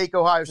 I would take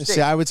Ohio State.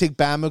 See, I would take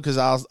Bama because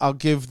I'll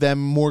give them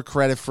more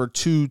credit for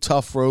 2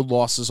 tough road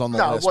losses on the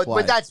last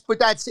play. But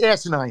that's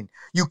asinine.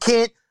 You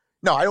can't.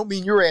 No, I don't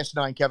mean your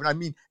asinine, Kevin. I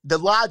mean the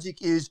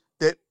logic is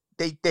that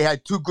they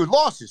had 2 good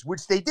losses,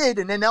 which they did,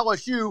 and then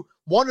LSU,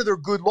 one of their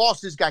good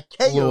losses got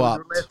KO'd in their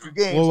last 2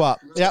 games. Blew up.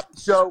 Yep.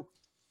 So,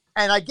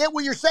 and I get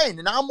what you're saying,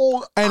 and I'm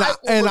all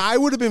I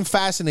would have been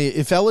fascinated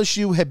if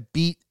LSU had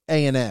beat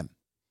A&M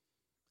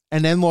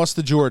and then lost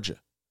to Georgia.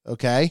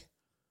 Okay,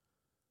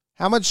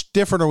 how much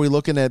different are we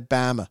looking at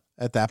Bama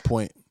at that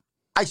point?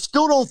 I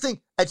still don't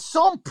think at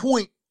some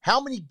point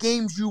how many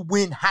games you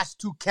win has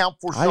to count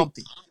for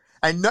something.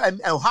 And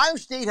Ohio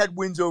State had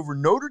wins over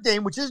Notre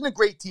Dame, which isn't a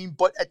great team,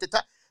 but at the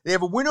time they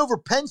have a win over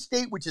Penn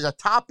State, which is a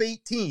top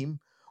 8 team.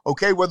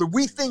 Okay, whether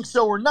we think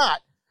so or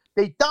not,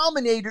 they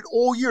dominated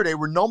all year. They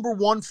were number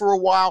 1 for a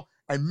while,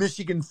 and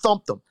Michigan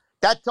thumped them.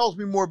 That tells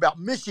me more about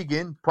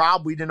Michigan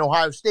probably than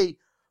Ohio State.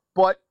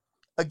 But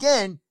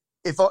again,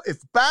 if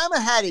Bama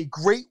had a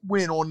great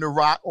win on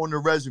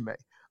the resume,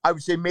 I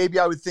would say maybe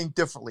I would think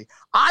differently.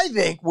 I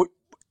think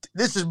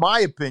this is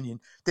my opinion.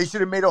 They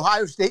should have made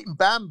Ohio State and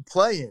Bama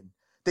play in.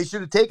 They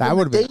should have taken that.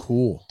 Would have been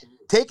cool.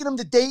 Taking them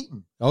to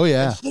Dayton. Oh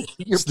yeah,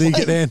 sneak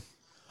it in.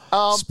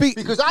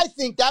 Because I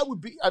think that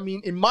would be. I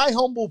mean, in my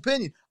humble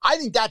opinion, I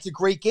think that's a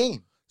great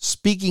game.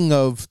 Speaking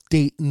of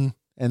Dayton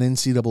and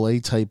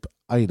NCAA type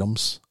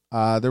items,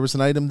 there was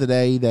an item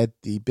today that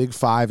the Big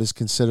Five is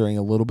considering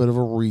a little bit of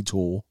a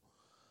retool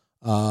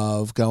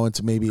of going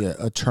to maybe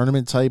a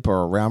tournament type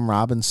or a round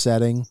robin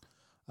setting,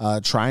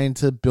 trying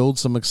to build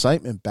some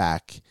excitement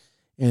back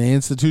in an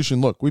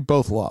institution. Look, we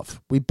both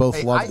love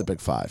the Big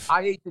Five.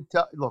 I hate to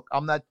tell. Look,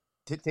 I'm not.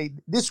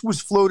 This was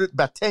floated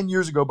about 10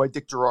 years ago by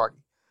Dick Girardi,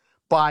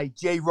 by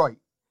Jay Wright.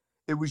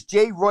 It was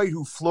Jay Wright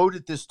who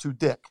floated this to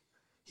Dick.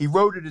 He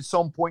wrote it at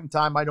some point in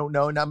time. I don't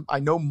know, and I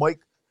know Mike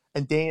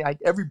and Dane.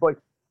 Everybody.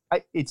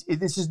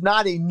 This is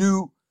not a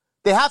new.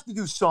 They have to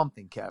do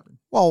something, Kevin.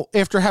 Well,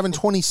 after having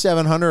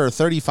 2,700 or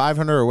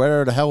 3,500 or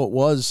whatever the hell it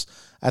was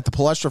at the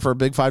Palestra for a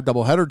Big Five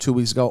doubleheader 2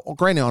 weeks ago,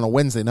 granted on a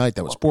Wednesday night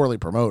that was poorly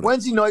promoted.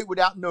 Wednesday night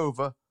without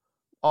Nova.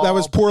 That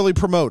was poorly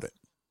promoted.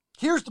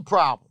 Here's the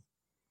problem,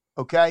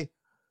 okay?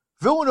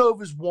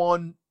 Villanova's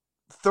won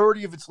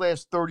 30 of its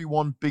last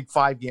 31 Big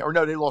Five games. Or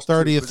no, they lost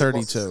 30 of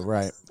 32,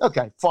 right.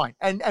 Okay, fine.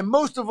 And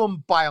most of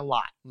them by a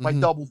lot, by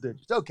double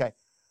digits. Okay.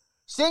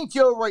 St.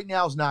 Joe right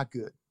now is not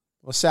good.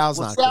 LaSalle's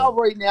not LaSalle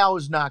good. right now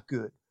is not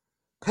good.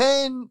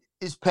 Penn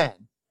is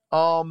Penn.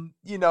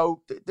 You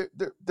know,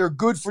 they're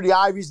good for the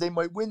Ivies. They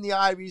might win the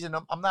Ivies, and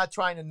I'm not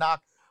trying to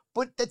knock,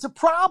 but that's a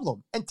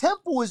problem. And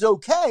Temple is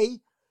okay.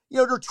 You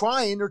know, they're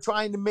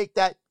trying to make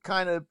that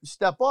kind of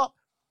step up.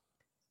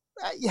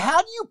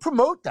 How do you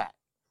promote that?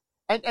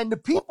 And the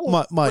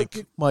people,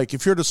 Mike,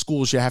 if you're the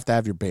schools, you have to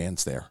have your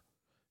bands there.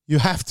 You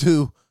have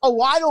to.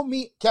 Oh, I don't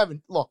mean,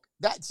 Kevin. Look,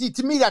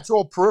 to me, that's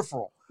all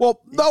peripheral. Well,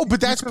 no,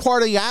 but that's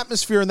part of the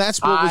atmosphere, and that's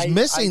what was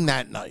missing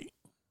that night.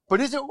 But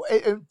is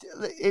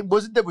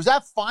was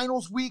that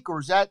finals week, or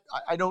is that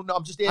I don't know?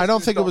 I'm just asking. I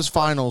don't think it was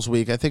finals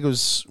week. I think it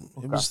was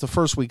the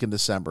first week in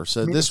December.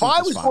 So if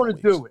I was going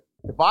to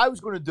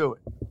do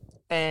it,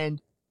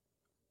 and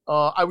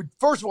I would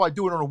first of all I'd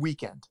do it on a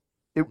weekend.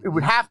 It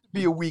would have to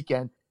be a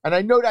weekend, and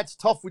I know that's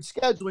tough with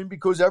scheduling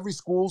because every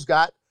school's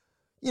got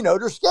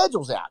their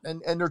schedules out,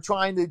 and they're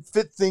trying to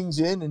fit things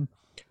in. And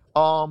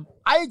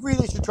I agree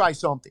they should try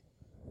something.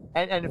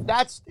 And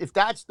if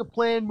that's the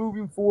plan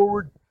moving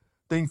forward,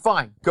 then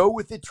fine, go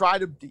with it. Try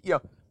to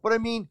But I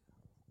mean,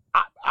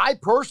 I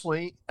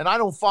personally, and I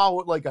don't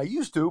follow it like I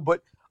used to,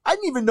 but I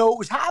didn't even know it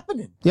was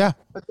happening. Yeah,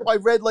 I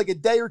read like a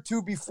day or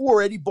two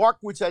before Eddie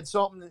Barkwitz had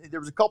something. There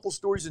was a couple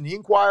stories in the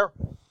Inquirer.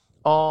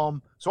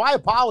 So I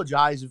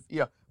apologize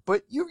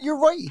but you're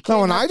right.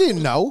 No, and I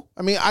didn't know.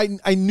 I mean,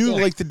 I knew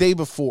like the day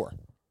before.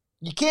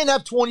 You can't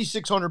have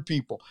 2,600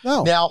 people.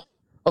 No. Now,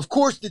 of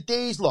course, the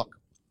days. Look,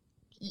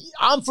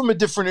 I'm from a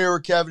different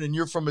era, Kevin, and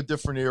you're from a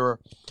different era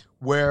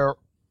where,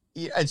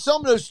 and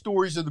some of those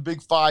stories of the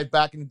Big Five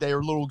back in the day are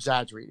a little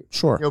exaggerated.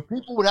 Sure.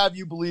 People would have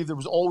you believe there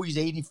was always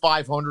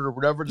 8,500 or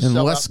whatever. And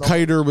Les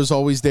Kiter was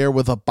always there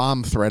with a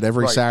bomb threat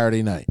every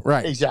Saturday night.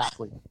 Right.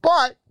 Exactly.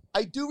 But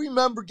I do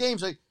remember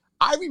games.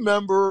 I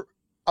remember,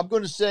 I'm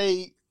going to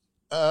say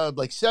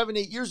like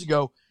 7-8 years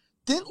ago,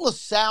 didn't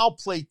LaSalle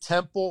play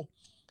Temple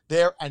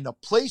there and the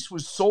place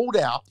was sold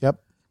out?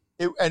 Yep.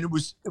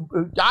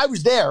 I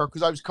was there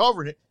because I was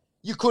covering it.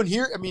 You couldn't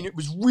hear. I mean, it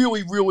was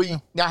really, really.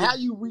 Now, how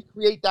you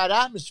recreate that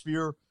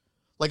atmosphere,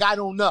 I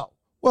don't know.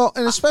 Well,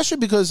 and especially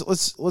because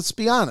let's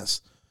be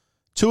honest,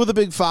 2 of the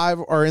Big Five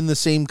are in the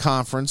same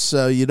conference,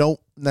 so you don't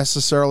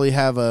necessarily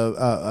have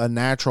a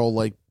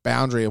natural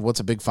boundary of what's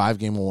a Big Five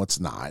game and what's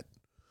not.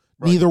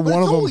 Right. Neither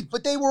one of them.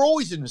 But they were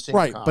always in the same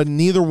right. conference. But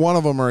neither one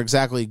of them are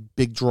exactly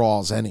big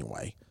draws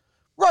anyway.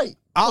 Right.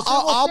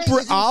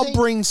 I'll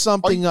bring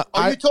something up.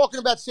 Are you talking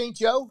about St.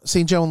 Joe?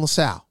 St. Joe and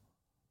LaSalle.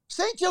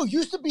 St. Joe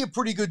used to be a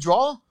pretty good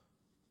draw.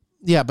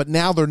 Yeah, but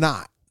now they're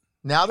not.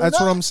 That's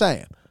what I'm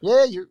saying.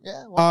 Yeah,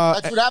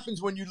 that's what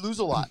happens when you lose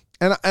a lot.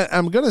 And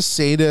I'm going to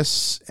say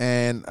this,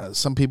 and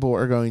some people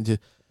are going to.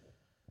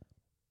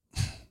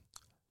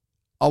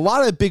 A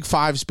lot of the Big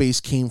Five space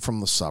came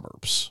from the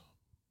suburbs.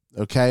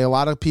 Okay, a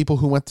lot of people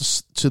who went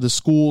to the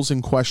schools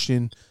in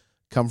question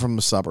come from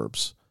the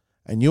suburbs.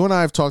 And you and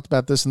I have talked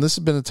about this, and this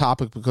has been a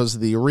topic because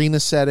of the arena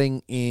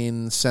setting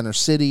in Center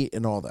City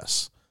and all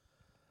this.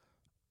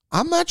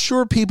 I'm not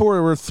sure people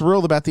were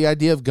thrilled about the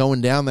idea of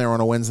going down there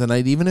on a Wednesday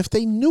night, even if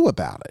they knew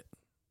about it.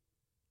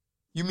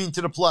 You mean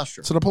to the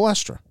Palestra? To the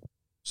Palestra.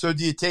 So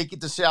do you take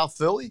it to South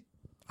Philly?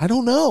 I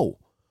don't know.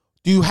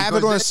 Do you have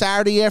it on a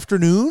Saturday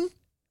afternoon?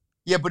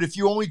 Yeah, but if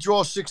you only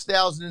draw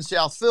 6,000 in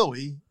South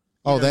Philly,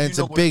 then it's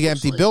a big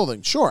empty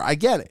building. Sure, I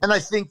get it. And I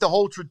think the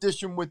whole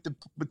tradition with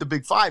the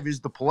Big Five is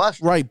the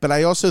Palestra. Right, but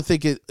I also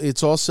think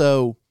it's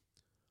also,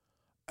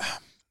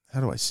 how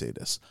do I say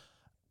this?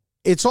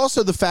 It's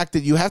also the fact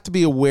that you have to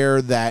be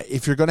aware that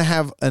if you're going to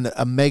have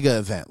a mega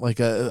event, like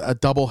a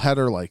double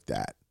header like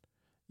that,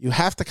 you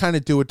have to kind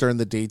of do it during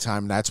the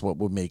daytime. That's what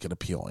would make it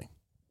appealing.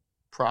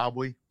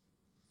 Probably.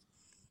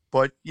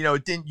 But,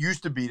 it didn't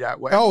used to be that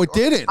way. Oh, it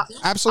didn't.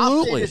 Absolutely.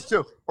 I'll say this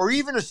too. Or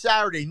even a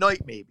Saturday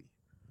night, maybe.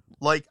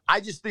 Like, I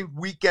just think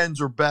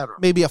weekends are better.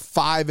 Maybe a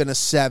 5 and a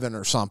 7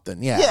 or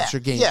something. Yeah, it's your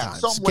game time.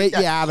 Get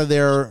you out of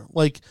there.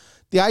 Like,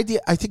 the idea,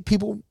 I think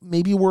people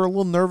maybe were a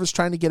little nervous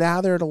trying to get out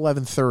of there at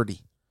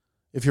 11:30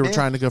 if you were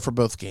trying to go for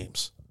both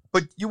games.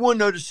 But you want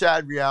to know the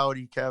sad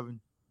reality, Kevin?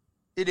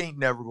 It ain't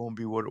never going to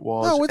be what it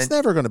was. No, it's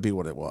never going to be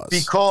what it was.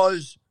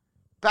 Because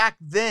back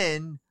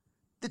then,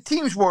 the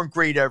teams weren't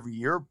great every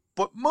year,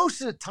 but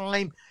most of the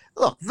time,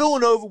 look,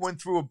 Villanova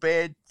went through a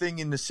bad thing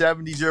in the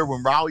 70s there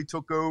when Raleigh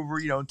took over,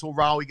 until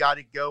Raleigh got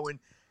it going.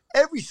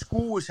 Every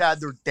school has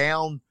had their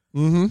down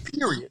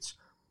periods.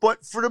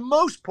 But for the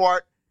most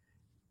part,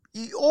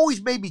 you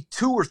always maybe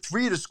 2 or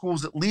 3 of the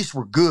schools at least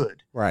were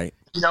good. Right.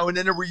 And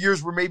then there were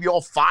years where maybe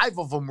all 5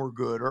 of them were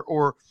good.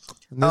 Or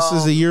and this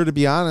is a year, to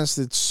be honest,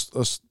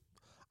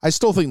 I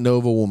still think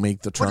Nova will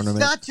make the but tournament.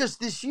 It's not just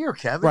this year,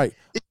 Kevin. Right.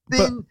 It's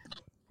been.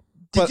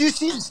 Did you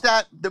see the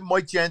stat that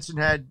Mike Jensen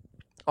had,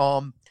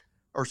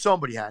 or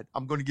somebody had?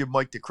 I'm going to give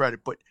Mike the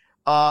credit, but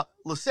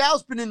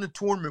LaSalle's been in the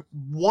tournament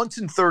once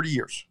in 30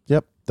 years.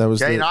 Yep, that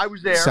was and I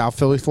was there. South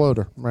Philly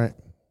floater, right?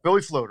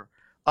 Philly floater.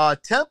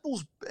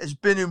 Temple's has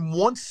been in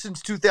once since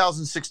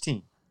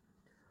 2016.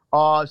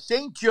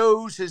 St.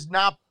 Joe's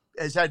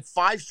has had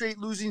 5 straight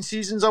losing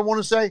seasons, I want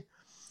to say.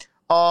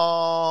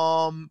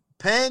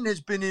 Penn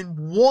has been in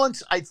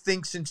once, I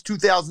think, since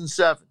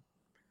 2007.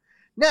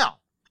 Now,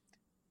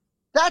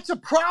 that's a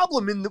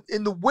problem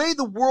in the way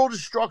the world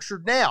is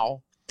structured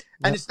now,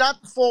 and it's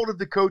not the fault of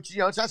the coach.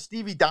 It's not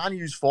Stevie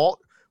Donahue's fault,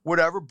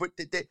 whatever. But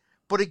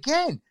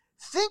again,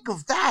 think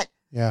of that.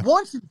 Yeah.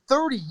 Once in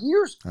 30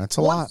 years. That's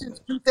a lot. Since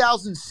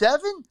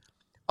 2007.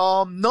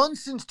 None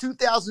since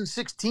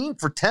 2016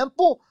 for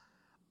Temple.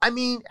 I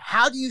mean,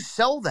 how do you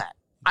sell that?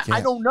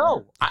 I don't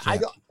know. I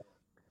don't.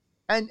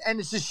 And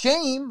it's a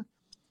shame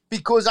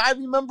because I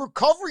remember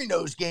covering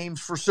those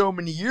games for so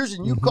many years,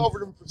 and you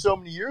covered them for so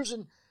many years,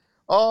 and.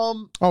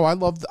 I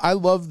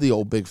love the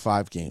old Big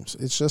Five games.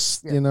 It's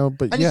just, but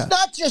and it's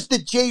not just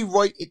that Jay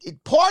Wright.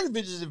 Part of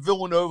it is that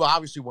Villanova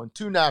obviously won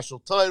 2 national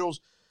titles.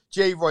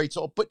 Jay Wright's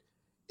all, but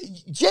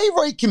Jay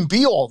Wright can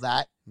be all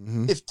that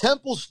if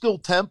Temple's still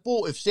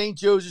Temple, if St.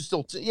 Joe's is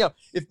still,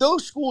 if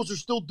those schools are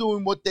still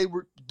doing what they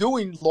were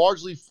doing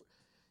largely,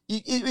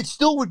 it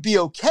still would be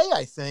okay,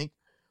 I think.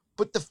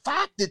 But the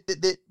fact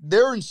that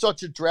they're in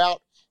such a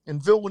drought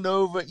and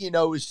Villanova,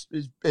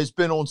 has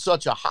been on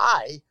such a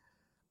high.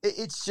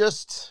 It's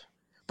just,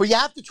 but you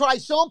have to try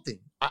something.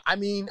 I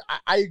mean,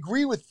 I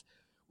agree with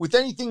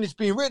anything that's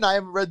being written. I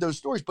haven't read those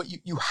stories, but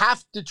you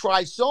have to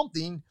try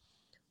something.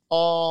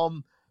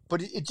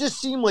 But it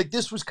just seemed like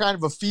this was kind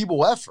of a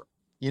feeble effort,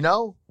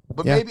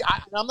 But maybe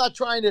I'm not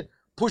trying to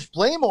push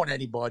blame on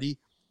anybody.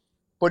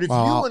 But if you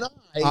and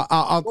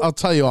I'll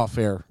tell you off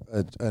air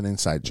an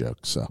inside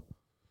joke. So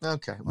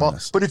okay, well,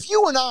 but if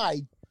you and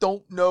I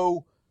don't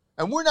know,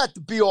 and we're not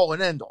the be all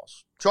and end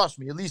alls. Trust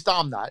me, at least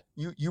I'm not.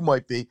 You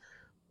might be.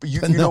 But you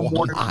know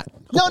more than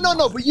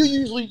no. But you're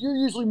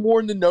usually more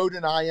in the know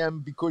than I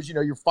am because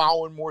you're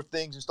following more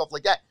things and stuff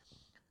like that.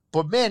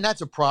 But man, that's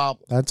a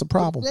problem. That's a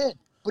problem.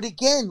 But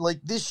again,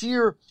 like this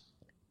year,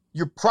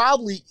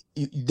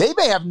 they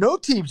may have no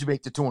teams to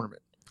make the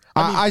tournament.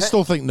 I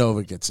still think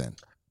Nova gets in.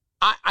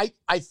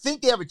 I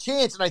think they have a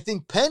chance, and I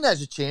think Penn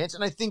has a chance,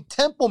 and I think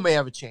Temple may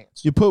have a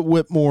chance. You put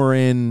Whitmore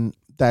in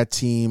that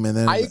team, and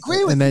then I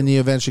agree with then you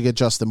eventually get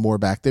Justin Moore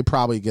back. They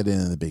probably get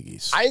in the Big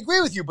East. I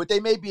agree with you, but they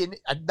may be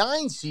a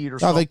 9 seed or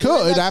something. No, they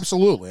could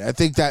absolutely. I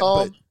think that,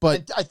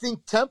 but I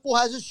think Temple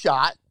has a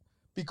shot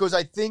because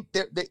I think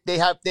they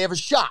have a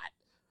shot,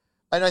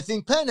 and I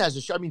think Penn has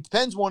a shot. I mean,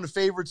 Penn's one of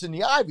the favorites in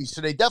the Ivy, so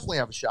they definitely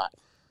have a shot.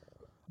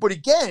 But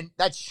again,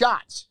 that's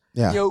shots.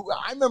 Yeah.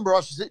 I remember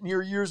us sitting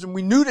here years, and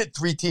we knew that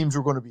 3 teams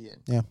were going to be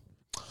in.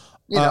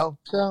 Yeah.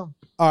 So.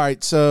 All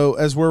right, so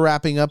as we're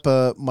wrapping up,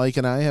 Mike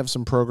and I have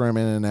some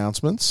programming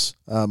announcements.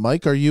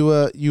 Mike, are you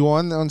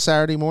on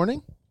Saturday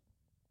morning?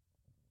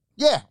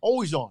 Yeah,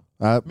 always on.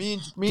 Me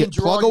and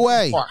Gerard. Plug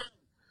away.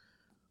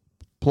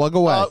 Plug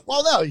away.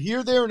 Well, no,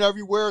 here, there, and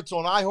everywhere. It's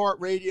on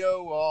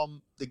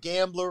iHeartRadio, The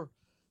Gambler,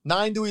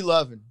 9 to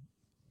 11.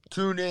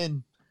 Tune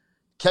in.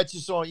 Catch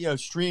us on,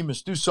 stream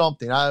us, do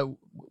something.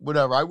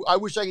 Whatever. I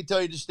wish I could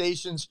tell you the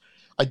stations.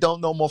 I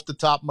don't know them off the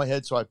top of my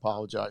head, so I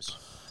apologize.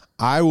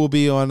 I will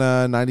be on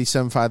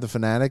 97.5 The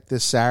Fanatic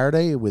this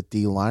Saturday with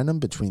D. Lynham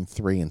between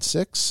 3 and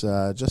 6.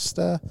 Just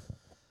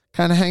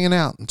kind of hanging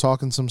out and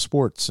talking some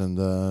sports, and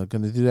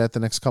going to do that the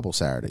next couple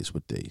Saturdays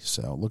with D.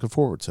 So looking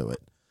forward to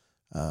it.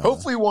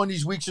 Hopefully one of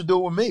these weeks you'll do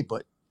it with me,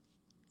 but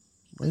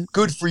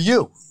good for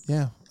you.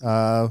 Yeah.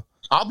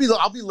 I'll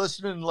be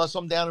listening unless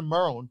I'm down in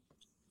Maryland.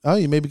 Oh,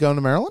 you may be going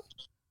to Maryland?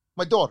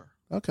 My daughter.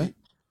 Okay.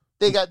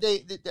 They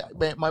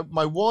man,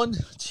 my one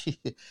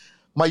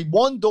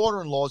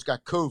daughter-in-law's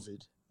got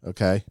COVID.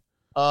 Okay.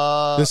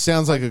 This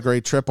sounds like a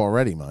great trip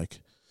already,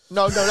 Mike.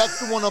 No, that's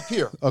the one up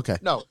here. Okay.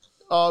 No,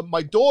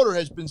 my daughter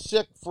has been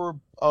sick for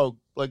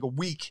like a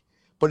week,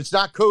 but it's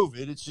not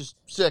COVID. It's just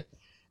sick.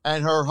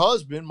 And her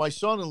husband, my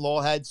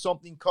son-in-law, had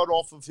something cut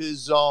off of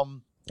his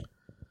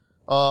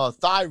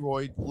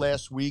thyroid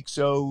last week,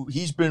 so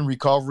he's been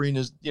recovering.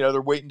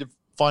 They're waiting to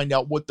find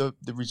out what the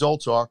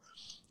results are.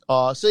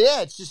 So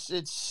yeah, it's just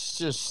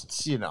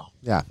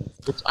Yeah.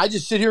 I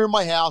just sit here in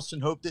my house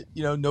and hope that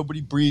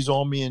nobody breathes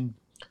on me and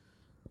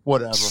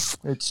whatever.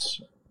 It's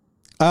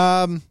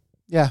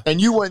yeah. And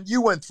you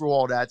went through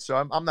all that, so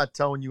I'm not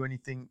telling you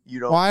anything you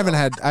don't. Well, I haven't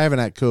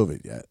had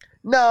COVID yet.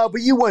 No, but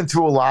you went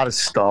through a lot of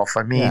stuff.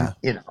 I mean,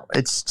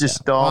 it's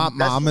just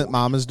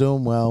Mom is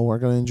doing well. We're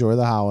going to enjoy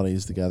the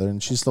holidays together,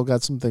 and she's still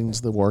got some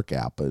things to work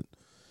out, but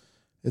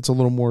it's a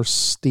little more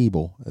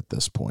stable at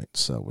this point.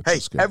 So, which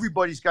is good.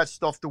 Everybody's got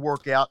stuff to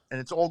work out, and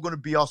it's all going to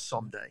be us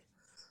someday.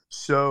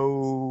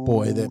 So,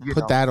 boy,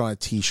 put that on a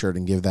T-shirt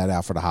and give that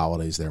out for the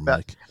holidays, there,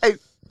 Mike. Hey,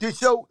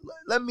 so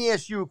let me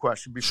ask you a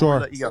question before I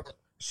let you go.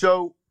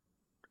 So,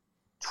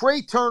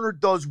 Trey Turner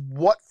does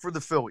what for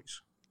the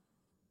Phillies?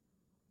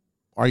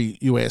 Are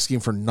you asking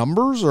for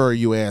numbers, or are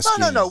you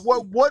asking? No.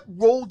 What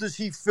role does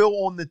he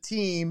fill on the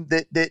team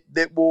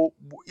that will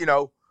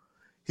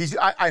he's?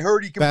 I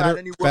heard he can bat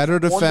anywhere. Better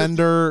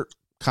defender,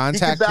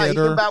 contact hitter. He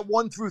can bat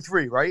 1 through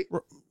 3, right?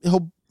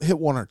 He'll hit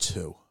 1 or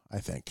 2, I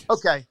think.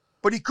 Okay,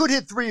 but he could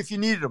hit 3 if you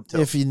needed him to.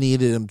 If you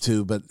needed him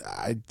to, but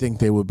I think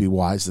they would be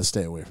wise to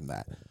stay away from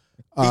that.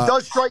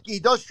 He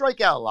does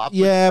strike out a lot.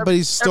 But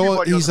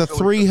he's a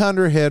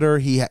 300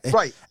 hitter.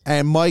 Right.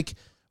 And Mike,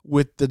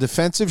 with the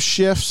defensive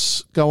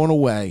shifts going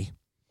away,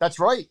 that's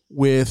right.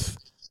 With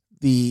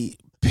the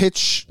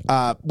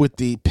with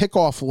the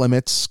pickoff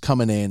limits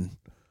coming in,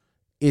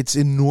 it's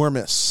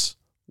enormous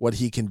what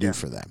he can do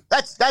for them.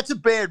 That's a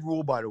bad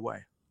rule, by the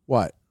way.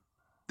 What?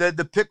 The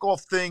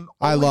pickoff thing.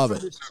 I love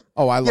it.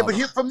 I love it. Yeah, but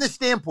here from this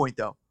standpoint,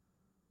 though,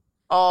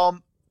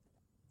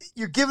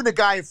 you're giving a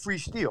guy a free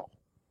steal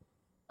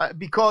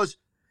because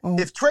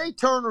if Trey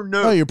Turner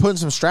knows, you're putting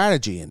some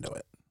strategy into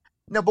it.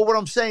 No, but what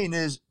I'm saying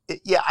is,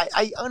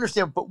 I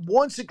understand. But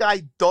once a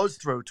guy does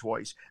throw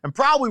twice, and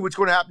probably what's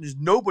going to happen is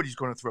nobody's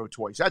going to throw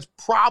twice. That's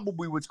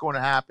probably what's going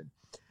to happen.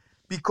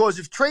 Because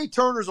if Trey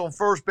Turner's on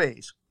first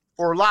base,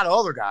 or a lot of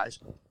other guys,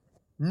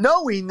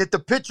 knowing that the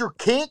pitcher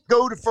can't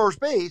go to first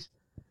base,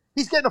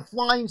 he's getting a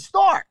flying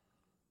start.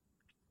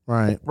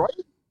 Right. Right?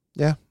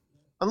 Yeah.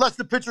 Unless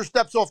the pitcher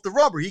steps off the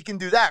rubber, he can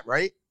do that,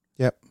 right?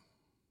 Yep.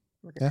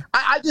 Okay. Yeah.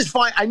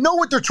 I know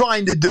what they're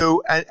trying to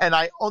do, and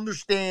I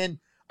understand.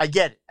 I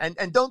get it.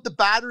 And don't the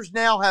batters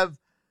now have,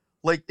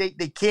 like, they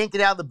can't get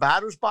out of the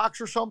batter's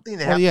box or something?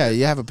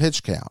 You have a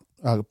pitch count,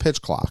 a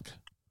pitch clock.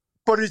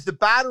 But is the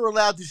batter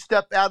allowed to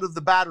step out of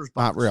the batter's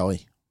box? Not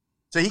really.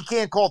 So he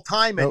can't call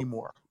time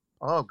anymore.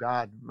 Oh,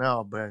 God.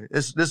 No, but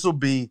this will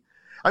be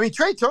 – I mean,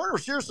 Trey Turner,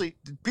 seriously,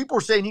 people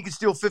are saying he could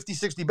steal 50,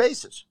 60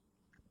 bases.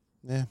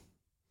 Yeah.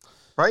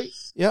 Right?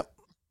 Yep.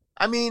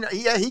 I mean,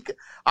 he could.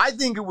 I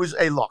think it was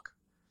a look.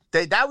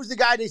 That was the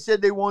guy they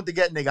said they wanted to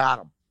get, and they got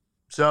him.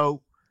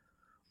 So –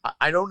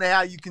 I don't know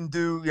how you can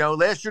do,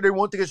 last year they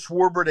wanted to get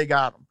Schwarber, they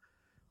got him.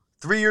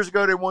 3 years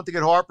ago, they wanted to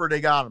get Harper, they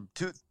got him.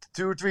 Two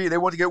or three, they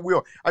want to get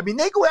Wheeler. I mean,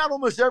 they go out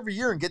almost every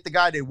year and get the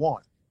guy they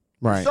want.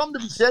 Right. There's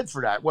something to be said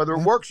for that, whether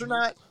it works or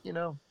not,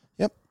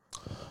 Yep.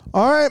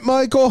 All right,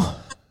 Michael.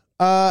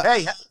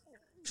 Hey,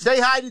 say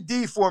hi to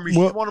Dee for me.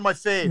 She's one of my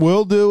faves.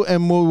 Will do,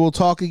 and we'll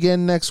talk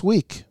again next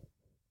week.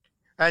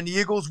 And the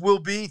Eagles will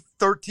be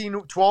 13,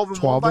 12 and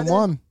 12 and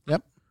 1.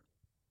 Yep.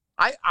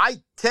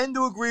 I tend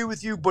to agree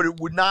with you, but it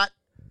would not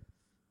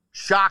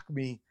shock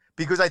me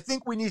because I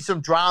think we need some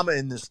drama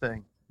in this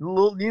thing.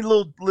 Need a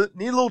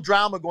little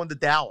drama going to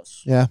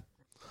Dallas. Yeah.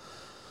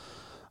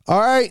 All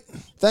right.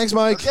 Thanks,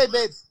 Mike. Okay,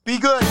 babe. Be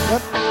good.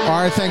 Yep.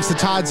 All right. Thanks to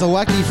Todd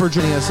Zalecki for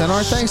joining us, and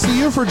our thanks to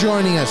you for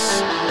joining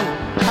us.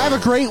 Have a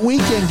great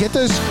weekend. Get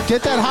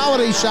that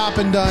holiday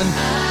shopping done.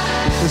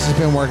 This has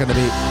been Working the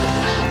Beat.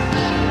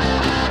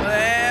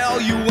 Well,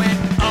 you went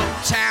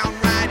uptown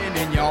riding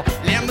in your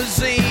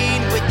limousine.